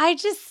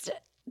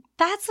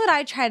 That's what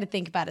I try to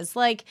think about is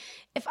like,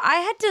 if I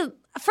had to,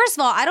 first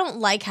of all, I don't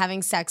like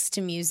having sex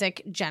to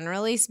music,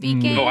 generally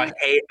speaking. No, I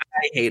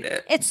hate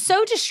it. It's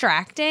so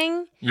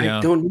distracting. Yeah.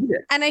 I don't need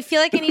it. And I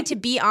feel like I need to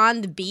be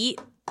on the beat,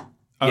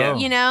 Oh,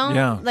 you know?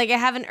 Yeah. Like I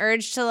have an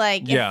urge to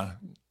like, Yeah.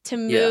 to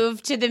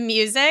move to the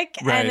music.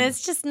 Right. And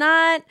it's just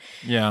not.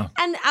 Yeah.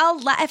 And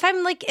if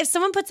I'm like, if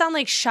someone puts on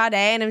like Sade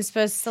and I'm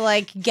supposed to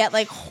like get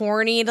like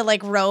horny to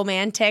like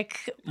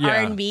romantic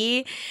Yeah.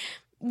 R&B,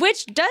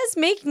 which does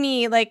make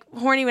me like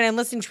horny when I'm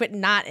listening to it,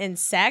 not in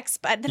sex,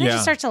 but then I Yeah.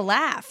 just start to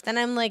laugh. Then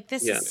I'm like,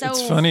 this is so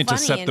It's funny to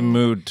set the and-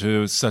 mood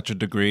to such a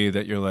degree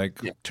that you're like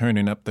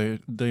turning up the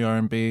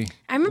R&B.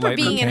 I remember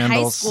lighting being the in high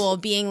candles. school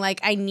being like,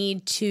 I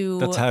need to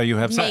That's how you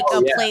have make sex.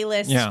 a Yeah.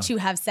 playlist Yeah. to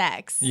have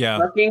sex. Yeah.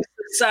 Fucking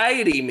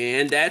society,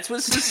 man. That's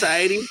what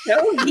society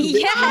tells you.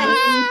 Yeah.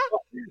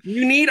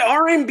 You need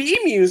R&B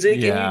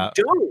music Yeah. and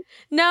you don't.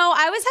 No,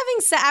 I was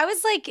having sex. I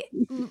was like,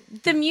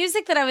 the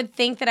music that I would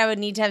think that I would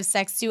need to have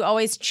sex to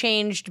always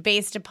changed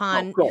based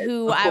upon Of course,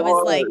 who of I was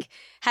course. like,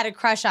 had a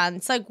crush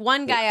on. So like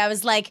one guy I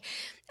was like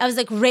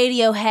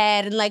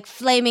Radiohead and like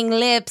Flaming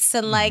Lips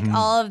and like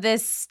all of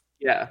this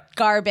Yeah.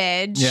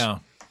 garbage. Yeah.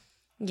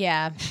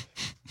 Yeah.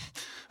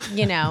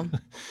 You know.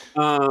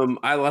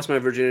 I lost my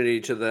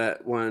virginity to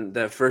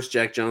that first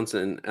Jack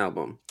Johnson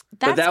album.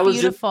 That's that was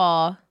just-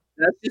 beautiful.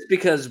 That's just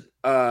because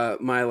I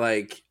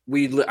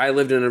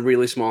lived in a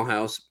really small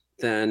house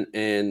then,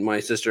 and my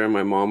sister and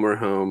my mom were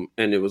home,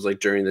 and it was like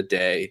during the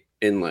day,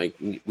 and like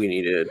we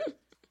needed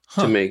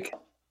to make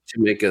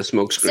a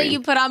smoke So screen. you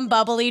put on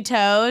bubbly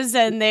toes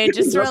and they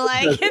just were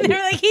like, and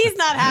they're like, he's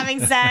not having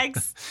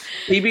sex.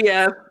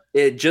 PBF,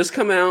 it just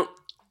come out,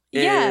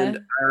 and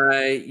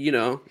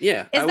Yeah.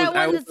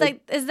 Is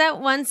Is that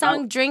one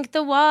song, Drink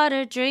the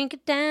Water, Drink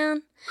It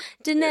Down?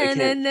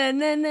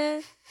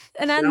 Da-na-na-na-na-na.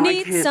 And I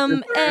need can't some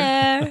do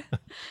that. air.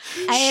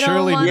 I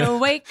Surely don't want no- to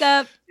wake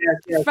up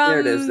from there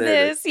it is.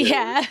 this.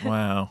 Yeah.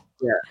 Wow.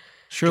 Yeah.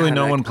 Surely God,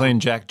 no I one can't- playing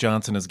Jack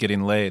Johnson is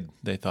getting laid,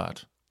 they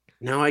thought.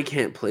 Now I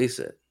can't place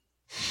it.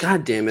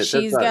 God damn it!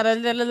 She's that's got a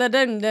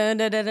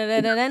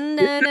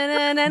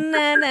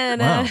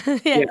Wow.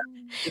 yeah.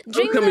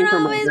 Dreams coming are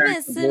from a always very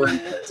missing. similar-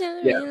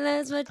 To Yeah.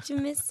 realize what you're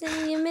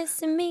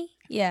missing me.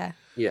 Yeah.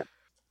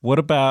 What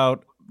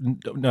about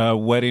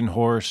wedding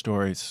horror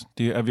stories?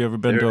 Have you ever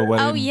been to a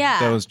wedding? Oh, yeah.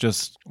 That was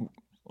just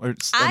or an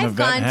I've event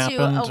gone happened,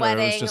 to or it a was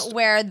wedding just-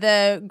 where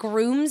the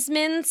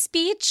groomsman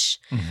speech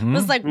Mhm.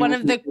 was like one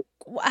of the.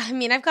 I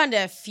mean, I've gone to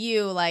a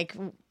few like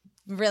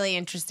really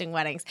interesting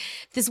weddings.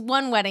 This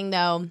one wedding,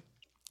 though,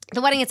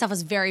 the wedding itself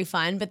was very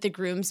fun, but the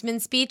groomsman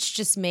speech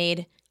just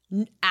made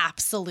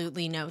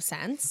absolutely no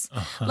sense.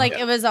 Like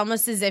it was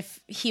almost as if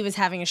he was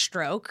having a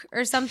stroke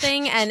or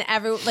something, and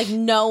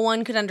no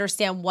one could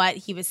understand what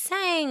he was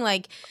saying.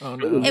 Like Oh,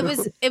 no. it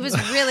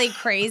was really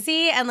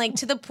crazy, and like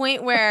to the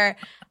point where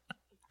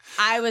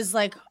I was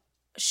like,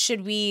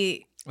 should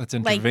we Let's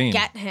like intervene.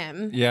 get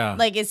him? Yeah.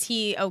 Like, is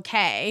he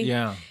okay?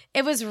 Yeah.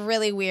 It was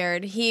really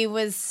weird. He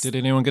was Did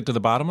anyone get to the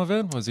bottom of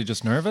it? Was he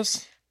just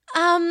nervous?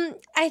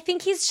 I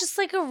think he's just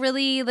like a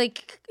really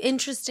like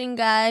interesting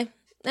guy.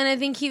 And I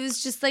think he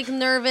was just like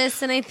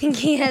nervous, and I think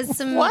he has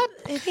some. What?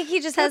 I think he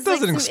just That has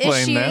like doesn't some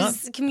explain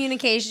issues, that.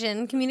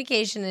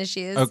 communication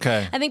issues.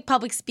 Okay. I think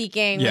public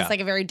speaking Yeah. was like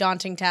a very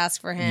daunting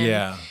task for him.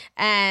 Yeah.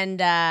 And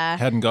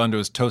Hadn't gone to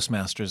his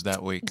Toastmasters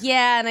that week.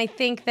 yeah, and I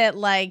think that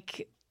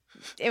like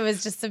it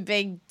was just a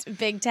big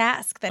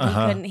task that he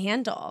couldn't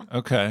handle.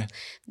 Okay.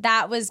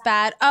 That was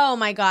bad. Oh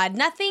my God.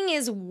 Nothing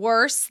is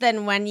worse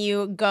than when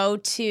you go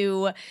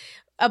to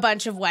a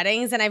bunch of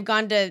weddings. And I've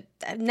gone to,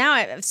 now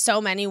I have so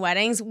many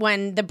weddings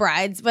when the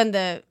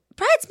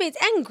bridesmaids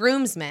and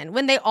groomsmen,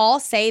 when they all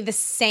say the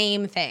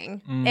same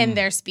thing in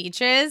their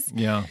speeches,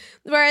 Yeah.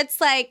 where it's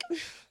like,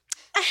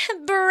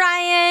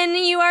 Brian,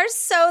 you are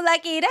so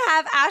lucky to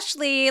have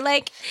Ashley.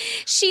 Like,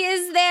 she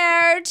is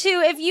there to,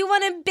 if you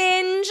want to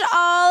binge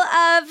all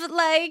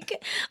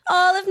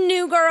of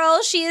New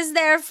Girl, she is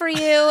there for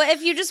you.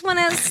 If you just want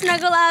to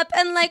snuggle up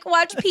and like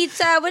watch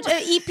pizza,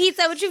 eat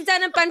pizza, which we've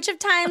done a bunch of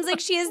times, like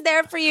she is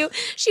there for you.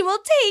 She will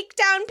take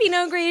down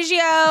Pinot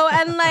Grigio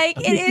and like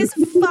it is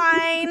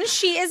fine.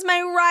 She is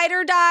my ride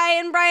or die.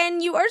 And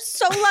Brian, you are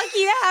so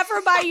lucky to have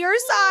her by your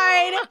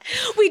side.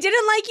 We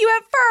didn't like you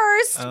at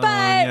first,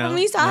 but when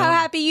we saw how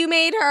happy you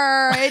made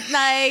her, it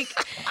like,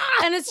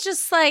 and it's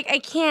just like I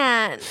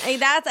can't. I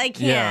can't.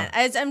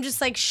 Yeah. I'm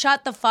just like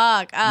shut the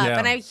fuck up. Yeah.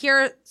 And I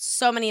hear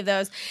so many of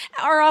those.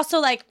 Or also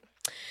like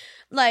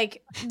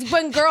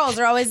when girls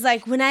are always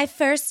like, when I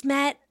first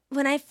met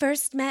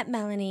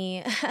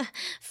Melanie,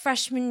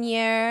 freshman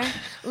year,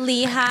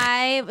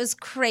 Lehigh, it was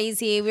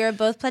crazy. We were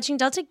both pledging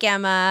Delta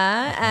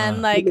Gamma,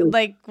 and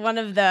like one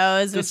of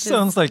those. This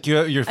sounds like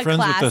you're friends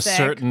with a classic.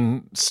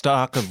 certain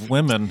stock of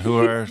women who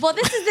are. Well,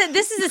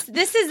 this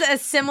is a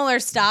similar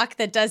stock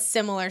that does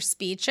similar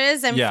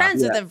speeches. I'm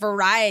friends with a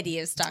variety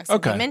of stocks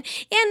of women,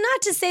 and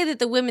not to say that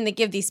the women that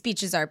give these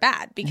speeches are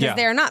bad, because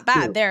they're not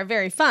bad. They're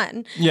very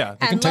fun. Yeah,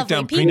 they can and take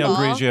down lovely Pinot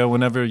people. Grigio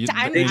whenever you.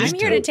 I'm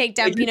here to take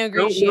down Pinot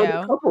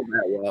Grigio. That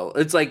well.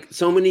 It's like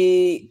so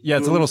many. Yeah,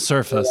 it's a little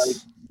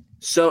surface.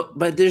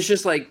 But there's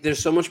just like there's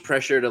so much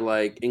pressure to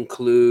like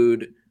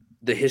include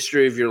the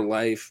history of your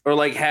life, or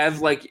like have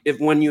like if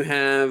when you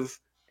have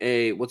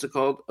a what's it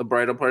called, a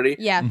bridal party,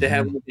 to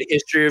have like, the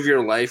history of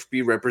your life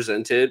be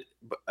represented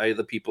by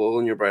the people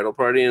in your bridal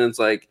party, and it's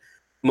like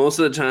most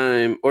of the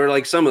time, or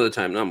like some of the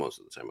time, not most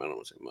of the time. I don't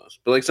want to say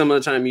most, but like some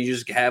of the time, you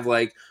just have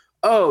like,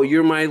 oh,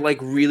 you're my like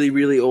really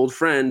really old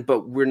friend,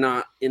 but we're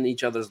not in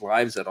each other's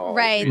lives at all,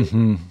 Right.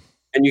 Mm-hmm.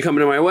 And you come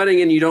to my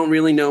wedding and you don't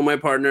really know my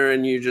partner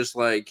and you're just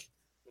like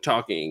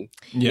talking.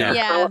 Yeah.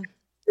 Yeah.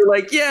 You're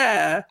like,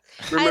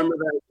 remember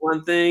that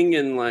one thing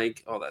and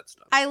like all that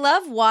stuff. I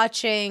love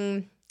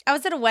watching. I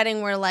was at a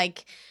wedding where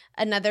like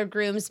another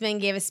groomsman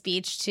gave a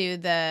speech to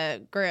the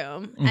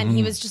groom and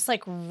he was just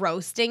like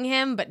roasting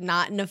him, but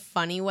not in a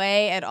funny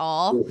way at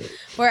all,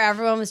 where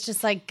everyone was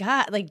just like,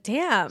 God, like,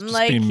 damn, Just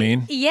like being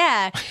mean.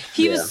 Yeah.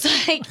 He was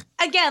like,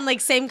 again, like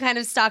same kind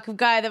of stock of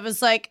guy that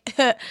was like,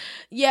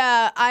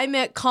 yeah, I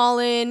met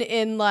Colin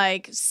in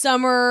like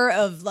summer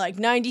of like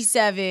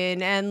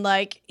 97 and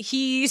like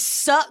he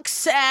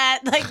sucks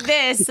at like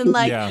this and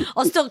like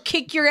I'll still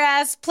kick your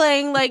ass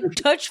playing like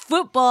touch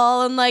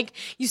football and like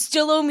you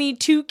still owe me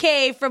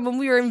 $2,000 from when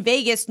we were in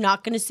Vegas.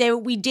 Not gonna say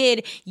what we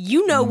did.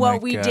 You know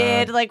what we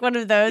did. Like one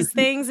of those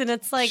things. And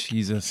it's like,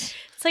 Jesus.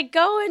 It's like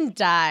go and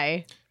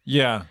die.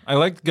 Yeah, I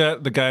like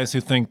the guys who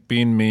think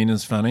being mean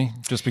is funny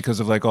just because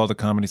of like all the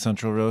Comedy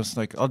Central roasts.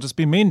 Like, I'll just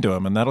be mean to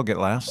him and that'll get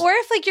laughs. Or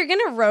if like you're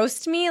gonna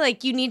roast me,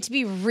 like you need to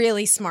be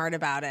really smart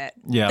about it.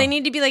 Yeah. They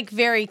need to be like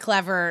very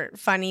clever,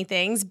 funny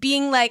things.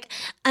 Being like,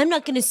 I'm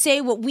not gonna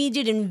say what we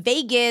did in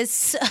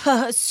Vegas,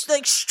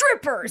 like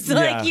strippers.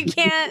 Like you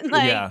can't,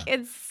 like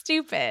it's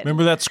stupid.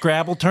 Remember that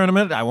Scrabble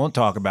tournament? I won't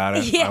talk about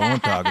it. I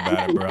won't talk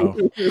about it, bro.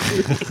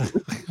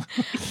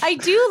 I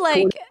do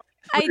like.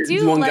 I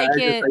do one like guy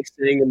it. just like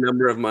saying a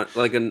number of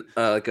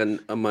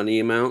a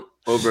money amount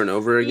over and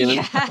over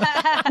again.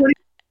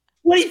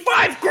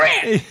 25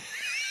 grand.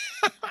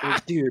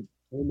 Like, dude,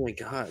 oh my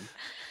god.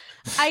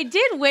 I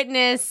do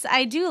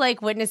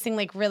like witnessing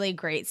like really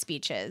great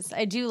speeches.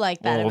 I do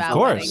like that Well, of about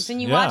course. weddings. When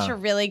you watch a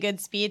really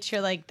good speech,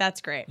 you're like, that's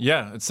great.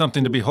 Yeah, it's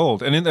something to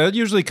behold. And that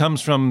usually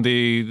comes from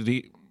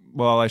the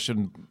well, I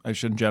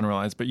shouldn't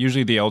generalize, but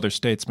usually the elder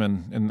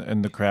statesmen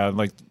in the crowd,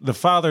 like the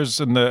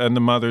fathers and the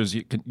mothers,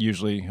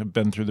 usually have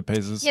been through the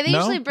paces. Yeah, they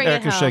usually bring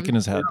Eric it is home. shaking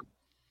his head.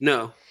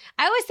 No.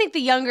 I always think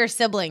the younger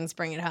siblings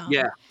bring it home.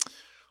 Yeah.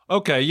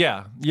 Okay,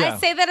 yeah. I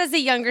say that as a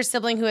younger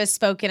sibling who has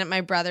spoken at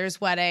my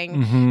brother's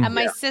wedding, and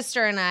my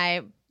sister and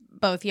I,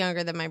 both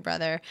younger than my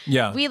brother.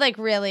 Yeah. We like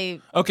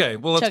really. Okay,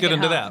 well, let's took get it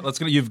into home.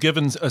 that. You've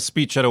given a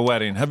speech at a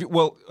wedding. Have you?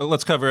 Well,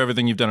 let's cover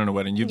everything you've done in a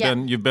wedding. You've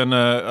been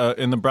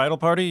in the bridal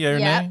party, yeah or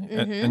Yeah,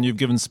 nay? And you've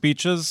given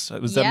speeches.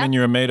 Does that Yep. mean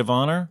you're a maid of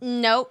honor?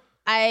 Nope.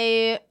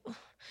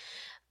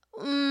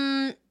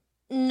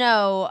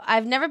 No,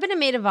 I've never been a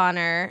maid of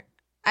honor.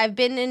 I've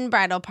been in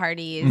bridal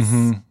parties,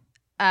 and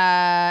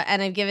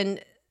I've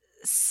given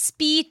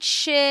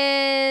speeches.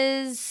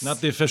 Not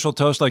the official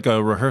toast, like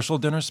a rehearsal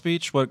dinner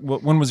speech.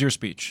 When was your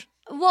speech?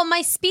 Well,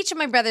 my speech at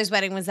my brother's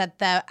wedding was at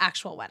the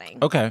actual wedding.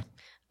 Okay.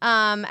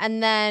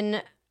 And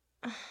then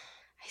I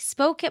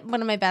spoke at one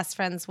of my best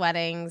friend's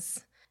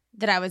weddings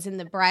that I was in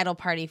the bridal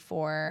party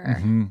for,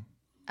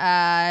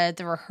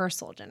 the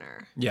rehearsal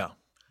dinner. Yeah.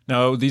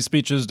 Now, these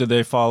speeches, did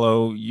they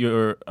follow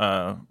your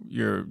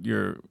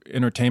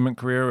entertainment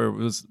career, or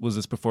was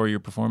this before you were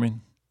performing?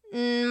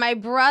 My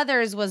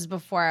brother's was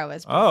before I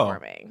was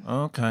performing.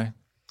 Oh, okay.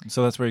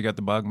 So that's where you got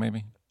the bug,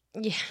 maybe?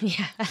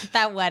 Yeah,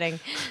 that wedding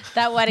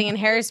in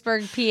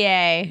Harrisburg, PA.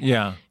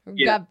 Yeah.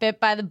 Got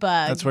bit by the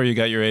bug. That's where you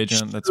got your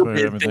agent. That's where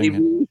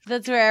everything.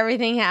 That's where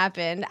everything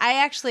happened.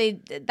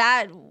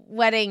 That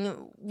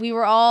wedding, we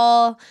were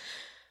all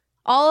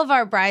of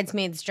our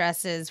bridesmaids'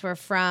 dresses were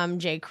from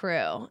J.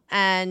 Crew.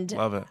 And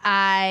Love it.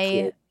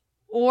 I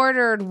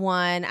ordered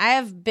one. I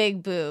have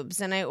big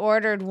boobs, and I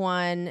ordered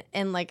one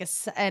in like a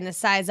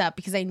size up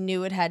because I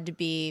knew it had to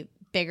be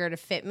bigger to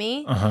fit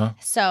me.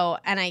 So,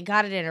 and I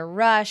got it in a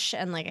rush,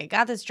 and like I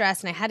got this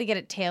dress, and I had to get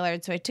it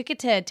tailored. So I took it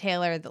to a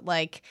tailor that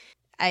like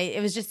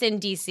it was just in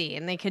DC,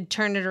 and they could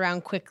turn it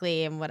around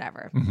quickly and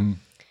whatever.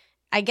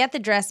 I get the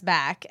dress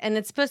back, and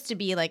it's supposed to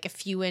be like a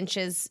few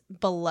inches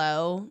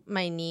below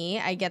my knee.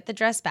 I get the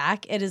dress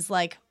back. It is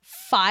like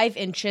 5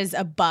 inches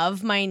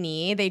above my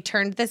knee. They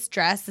turned this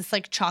dress, this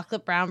like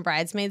chocolate brown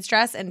bridesmaid's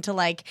dress, into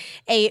like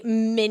a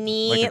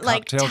mini,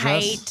 like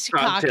tight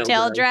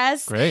cocktail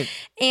dress. Great.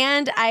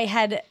 And I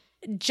had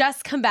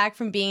just come back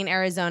from being in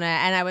Arizona,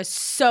 and I was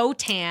so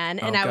tan,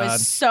 and I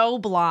was so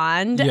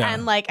blonde,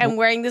 and like I'm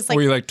wearing this like.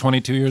 Were you like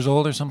 22 years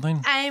old or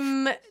something?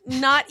 I'm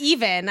not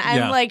even.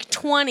 I'm like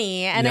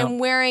 20, and I'm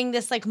wearing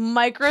this like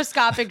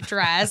microscopic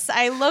dress.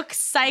 I look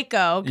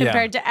psycho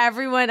compared to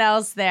everyone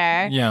else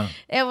there. Yeah,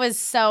 it was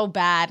so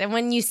bad. And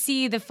when you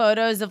see the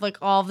photos of like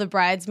all of the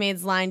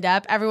bridesmaids lined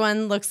up,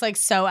 everyone looks like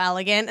so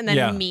elegant, and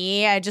then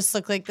me, I just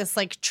look like this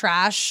like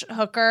trash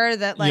hooker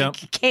that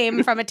like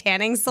came from a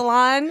tanning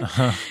salon.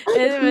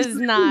 It was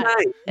not.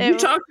 Nice. You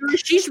talk to her.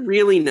 She's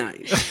really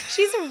nice.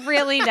 She's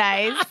really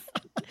nice.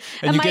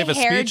 And you gave a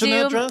speech in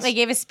that dress? I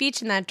gave a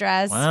speech in that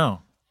dress.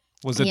 Wow.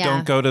 Was it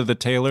Don't Go to the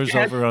Tailors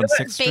over on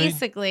 6th Street?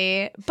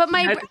 Basically. But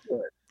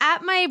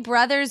at my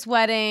brother's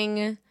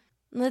wedding,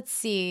 let's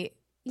see.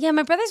 Yeah,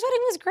 my brother's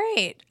wedding was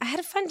great. I had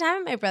a fun time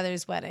at my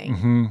brother's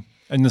wedding.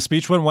 And the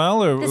speech went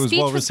well, or it was well received? The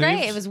speech was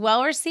great. It was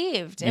well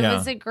received. It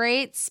was a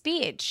great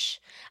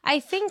speech. I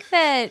think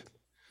that...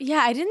 Yeah,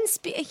 I didn't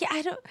speak. Yeah,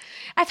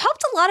 I've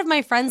helped a lot of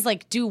my friends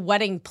like do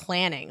wedding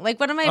planning. Like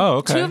one of my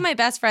two of my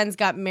best friends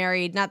got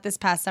married not this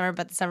past summer,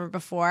 but the summer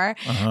before,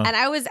 and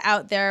I was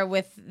out there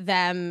with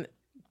them,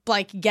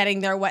 like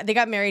getting their they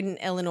got married in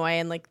Illinois,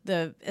 in like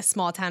a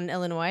small town in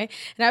Illinois,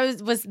 and I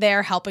was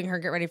there helping her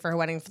get ready for her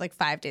wedding for like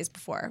 5 days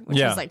before,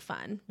 which was like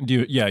fun.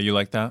 You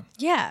like that?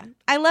 Yeah,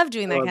 I love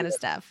doing that kind of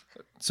stuff.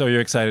 So you're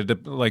excited to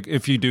like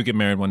if you do get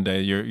married one day,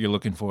 you're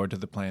looking forward to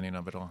the planning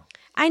of it all.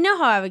 I know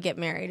how I would get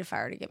married if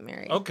I were to get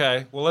married.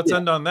 Okay, well let's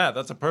end on that.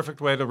 That's a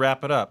perfect way to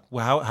wrap it up.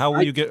 Well, how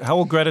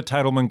will Greta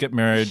Titelman get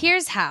married?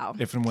 Here's how.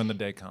 If and when the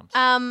day comes.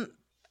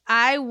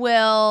 I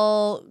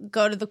will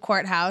go to the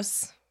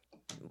courthouse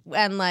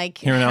and like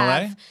here in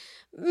LA,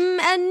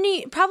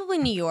 and probably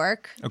New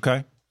York.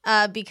 Okay.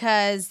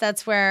 Because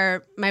that's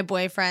where my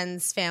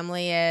boyfriend's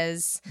family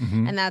is,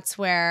 and that's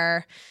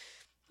where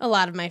a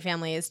lot of my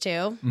family is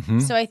too.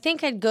 So I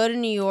think I'd go to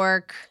New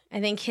York. I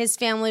think his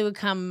family would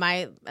come,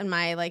 my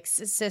like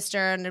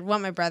sister, and I'd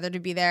want my brother to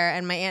be there,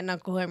 and my aunt and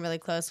uncle who I'm really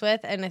close with.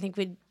 And I think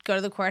we'd go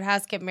to the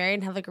courthouse, get married,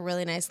 and have like a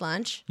really nice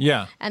lunch.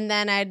 Yeah. And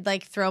then I'd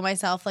like throw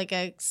myself like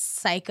a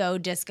psycho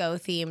disco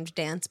themed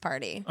dance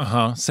party.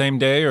 Same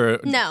day or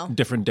no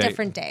different date?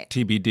 Different date.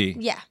 TBD.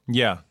 Yeah.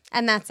 Yeah.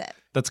 And that's it.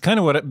 That's kind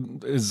of what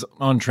is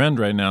on trend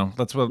right now.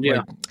 That's what.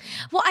 Yeah.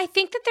 Well, I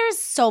think that there's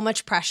so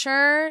much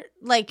pressure.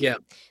 Like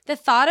the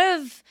thought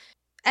of,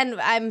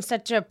 and I'm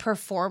such a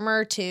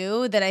performer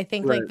too, that I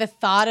think like the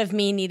thought of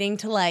me needing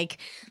to like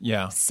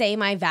say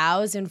my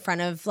vows in front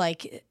of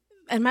like,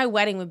 and my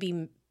wedding would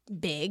be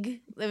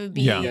big. It would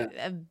be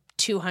a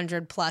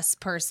 200 plus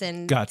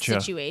person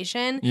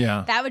situation.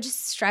 Yeah. That would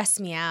just stress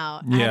me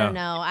out. I don't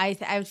know. I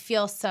would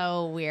feel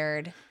so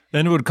weird.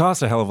 And it would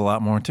cost a hell of a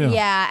lot more too.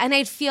 Yeah. And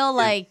I'd feel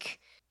like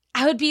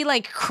I would be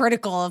like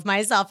critical of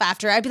myself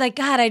after. I'd be like,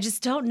 God, I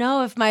just don't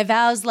know if my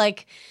vows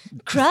like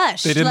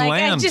crushed. They didn't like,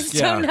 land. I just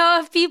don't know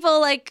if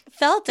people like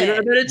felt it. I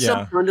bet it's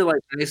so fun to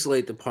like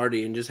isolate the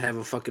party and just have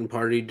a fucking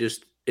party,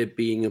 just it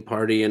being a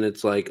party. And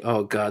it's like,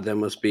 oh God, that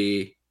must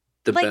be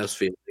the like, best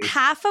feeling.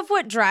 Half of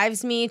what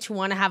drives me to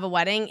want to have a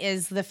wedding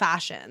is the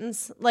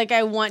fashions. Like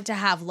I want to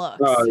have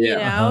looks, you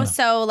know?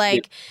 So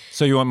like.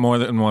 So you want more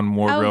than one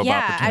wardrobe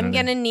opportunity?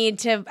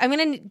 I'm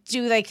going to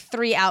do like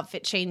 3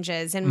 outfit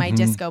changes in my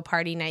disco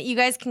party night. You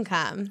guys can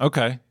come.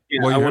 Okay. Yeah,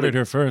 well, you heard it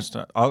here first.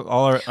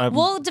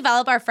 We'll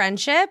develop our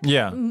friendship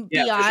beyond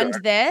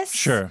this.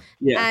 Sure.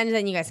 Yeah. And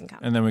then you guys can come.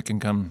 And then we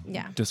can come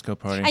disco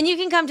party. And you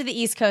can come to the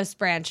East Coast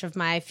branch of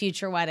my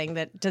future wedding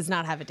that does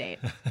not have a date.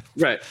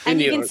 Right.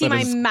 And you can see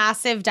my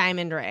massive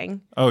diamond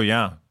ring. Oh,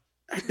 yeah.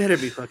 I better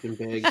be fucking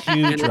big.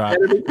 Huge rock.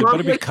 It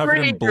better be covered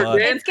in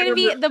blood. It's going to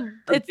be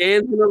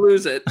Dan's going to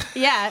lose it.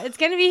 Yeah, it's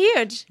going to be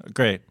huge.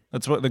 Great.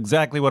 That's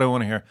exactly what I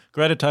want to hear.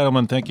 Greta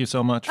Titelman, thank you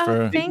so much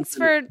for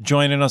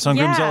joining us on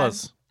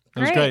Groomzellas. It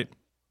was great.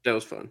 That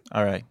was fun.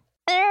 All right.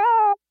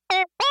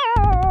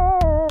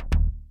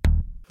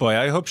 Boy,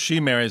 I hope she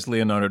marries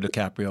Leonardo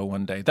DiCaprio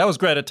one day. That was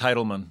Greta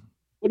Titelman.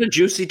 What a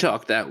juicy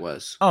talk that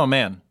was. Oh,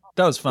 man.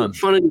 That was fun.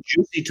 Fun and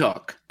juicy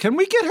talk. Can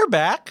we get her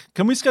back?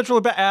 Can we schedule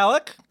her back?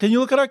 Alec, can you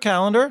look at our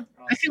calendar?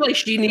 I feel like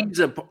she needs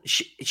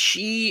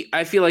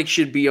I feel like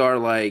should be our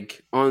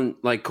on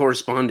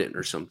correspondent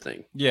or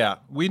something. Yeah.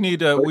 We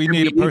need a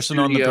person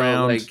on the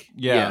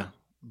ground.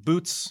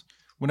 Boots.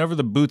 Whenever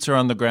the boots are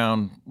on the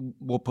ground,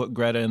 we'll put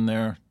Greta in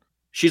there.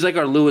 She's like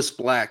our Lewis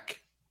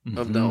Black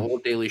of the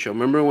old Daily Show.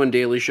 Remember when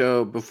Daily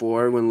Show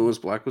before when Lewis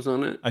Black was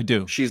on it? I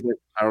do. She's like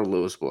our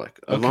Lewis Black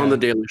of Okay. on the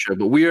Daily Show,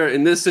 but we are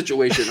in this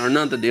situation are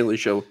not the Daily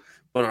Show,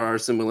 but are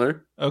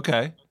similar.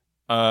 Okay.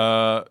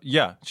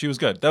 Yeah, she was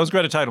good. That was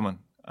Greta Titelman.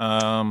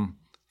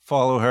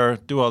 Follow her,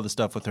 do all the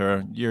stuff with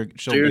her.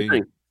 She'll Do your be.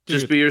 thing.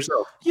 Just be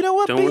yourself. You know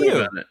what? Don't be worry you.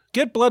 about it.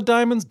 Get blood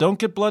diamonds. Don't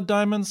get blood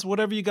diamonds.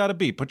 Whatever you got to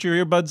be. Put your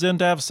earbuds in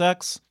to have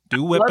sex.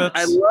 Do whippets.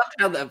 I love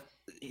how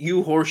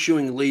you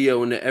horseshoeing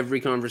Leo into every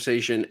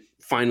conversation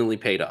finally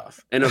paid off,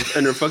 and a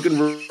fucking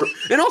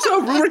and also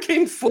a rumor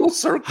came full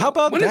circle. How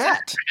about When is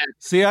that?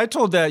 See, I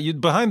told that you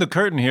behind the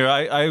curtain here.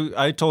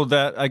 I told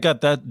that I got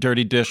that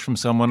dirty dish from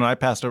someone and I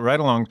passed it right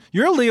along.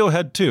 You're a Leo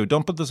head too.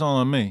 Don't put this all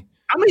on me.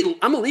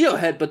 I'm a Leo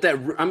head, but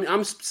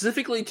I'm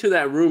specifically to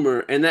that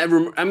rumor, and that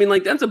rumor. I mean,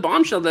 like that's a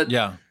bombshell that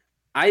Yeah.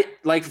 I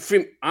like.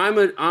 I'm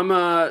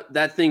a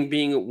that thing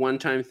being a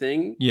one-time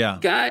thing. Yeah.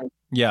 Guy.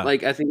 Yeah.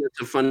 Like I think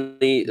that's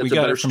we a got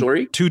better it from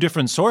story. two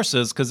different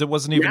sources because it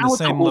wasn't even Now the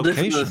it's a same whole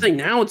different location. thing.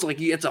 Now it's like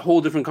it's a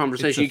whole different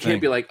conversation. It's a You can't thing.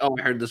 be like, "Oh,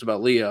 I heard this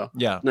about Leo."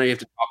 Yeah. Now you have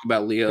to talk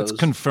about Leo's. It's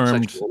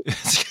confirmed. sexual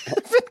It's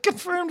been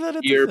confirmed that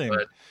it's a thing.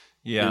 earbud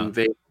Yeah.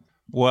 invade.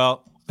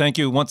 Well, thank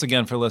you once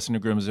again for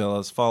listening to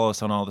Grimzilla's. Follow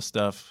us on all the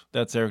stuff.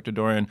 That's Eric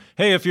Dodorian.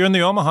 Hey, if you're in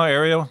the Omaha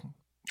area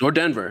Or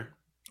Denver.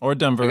 or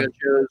Denver,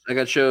 I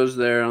got shows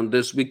there on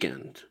this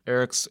weekend.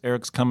 Eric's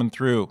coming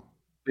through.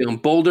 Be on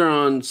Boulder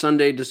on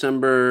Sunday,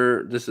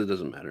 December. It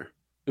doesn't matter.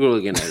 We're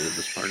really gonna edit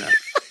this part out.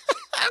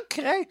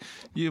 Okay.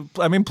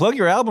 Plug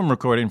your album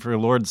recording for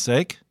Lord's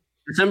sake.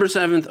 December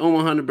 7th,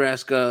 Omaha,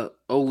 Nebraska.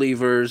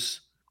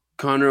 O'Leavers,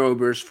 Connor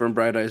Oberst from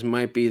Bright Eyes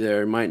might be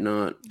there, might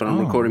not. But I'm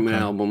recording my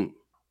okay. album.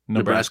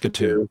 Nebraska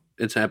 2.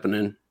 It's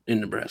happening in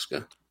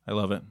Nebraska. I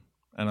love it.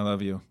 And I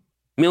love you.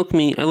 Milk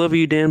me. I love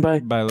you, Dan. Bye.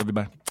 Bye, love you,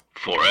 bye.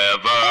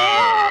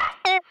 Forever.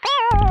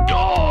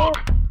 Dog.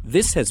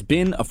 This has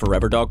been a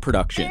Forever Dog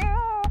production.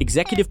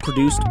 Executive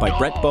produced by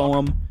Brett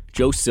Boehm,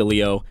 Joe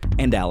Cilio,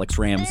 and Alex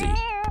Ramsey.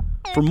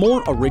 For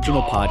more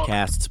original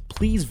podcasts,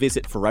 please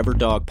visit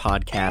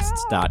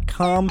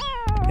foreverdogpodcasts.com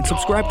and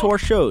subscribe to our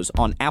shows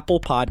on Apple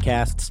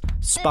Podcasts,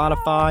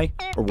 Spotify,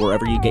 or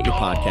wherever you get your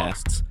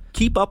podcasts.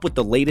 Keep up with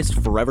the latest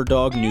Forever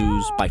Dog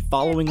news by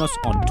following us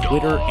on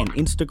Twitter and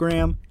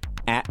Instagram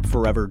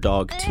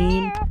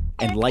 @ForeverDogTeam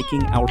and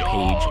liking our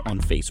page on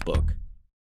Facebook.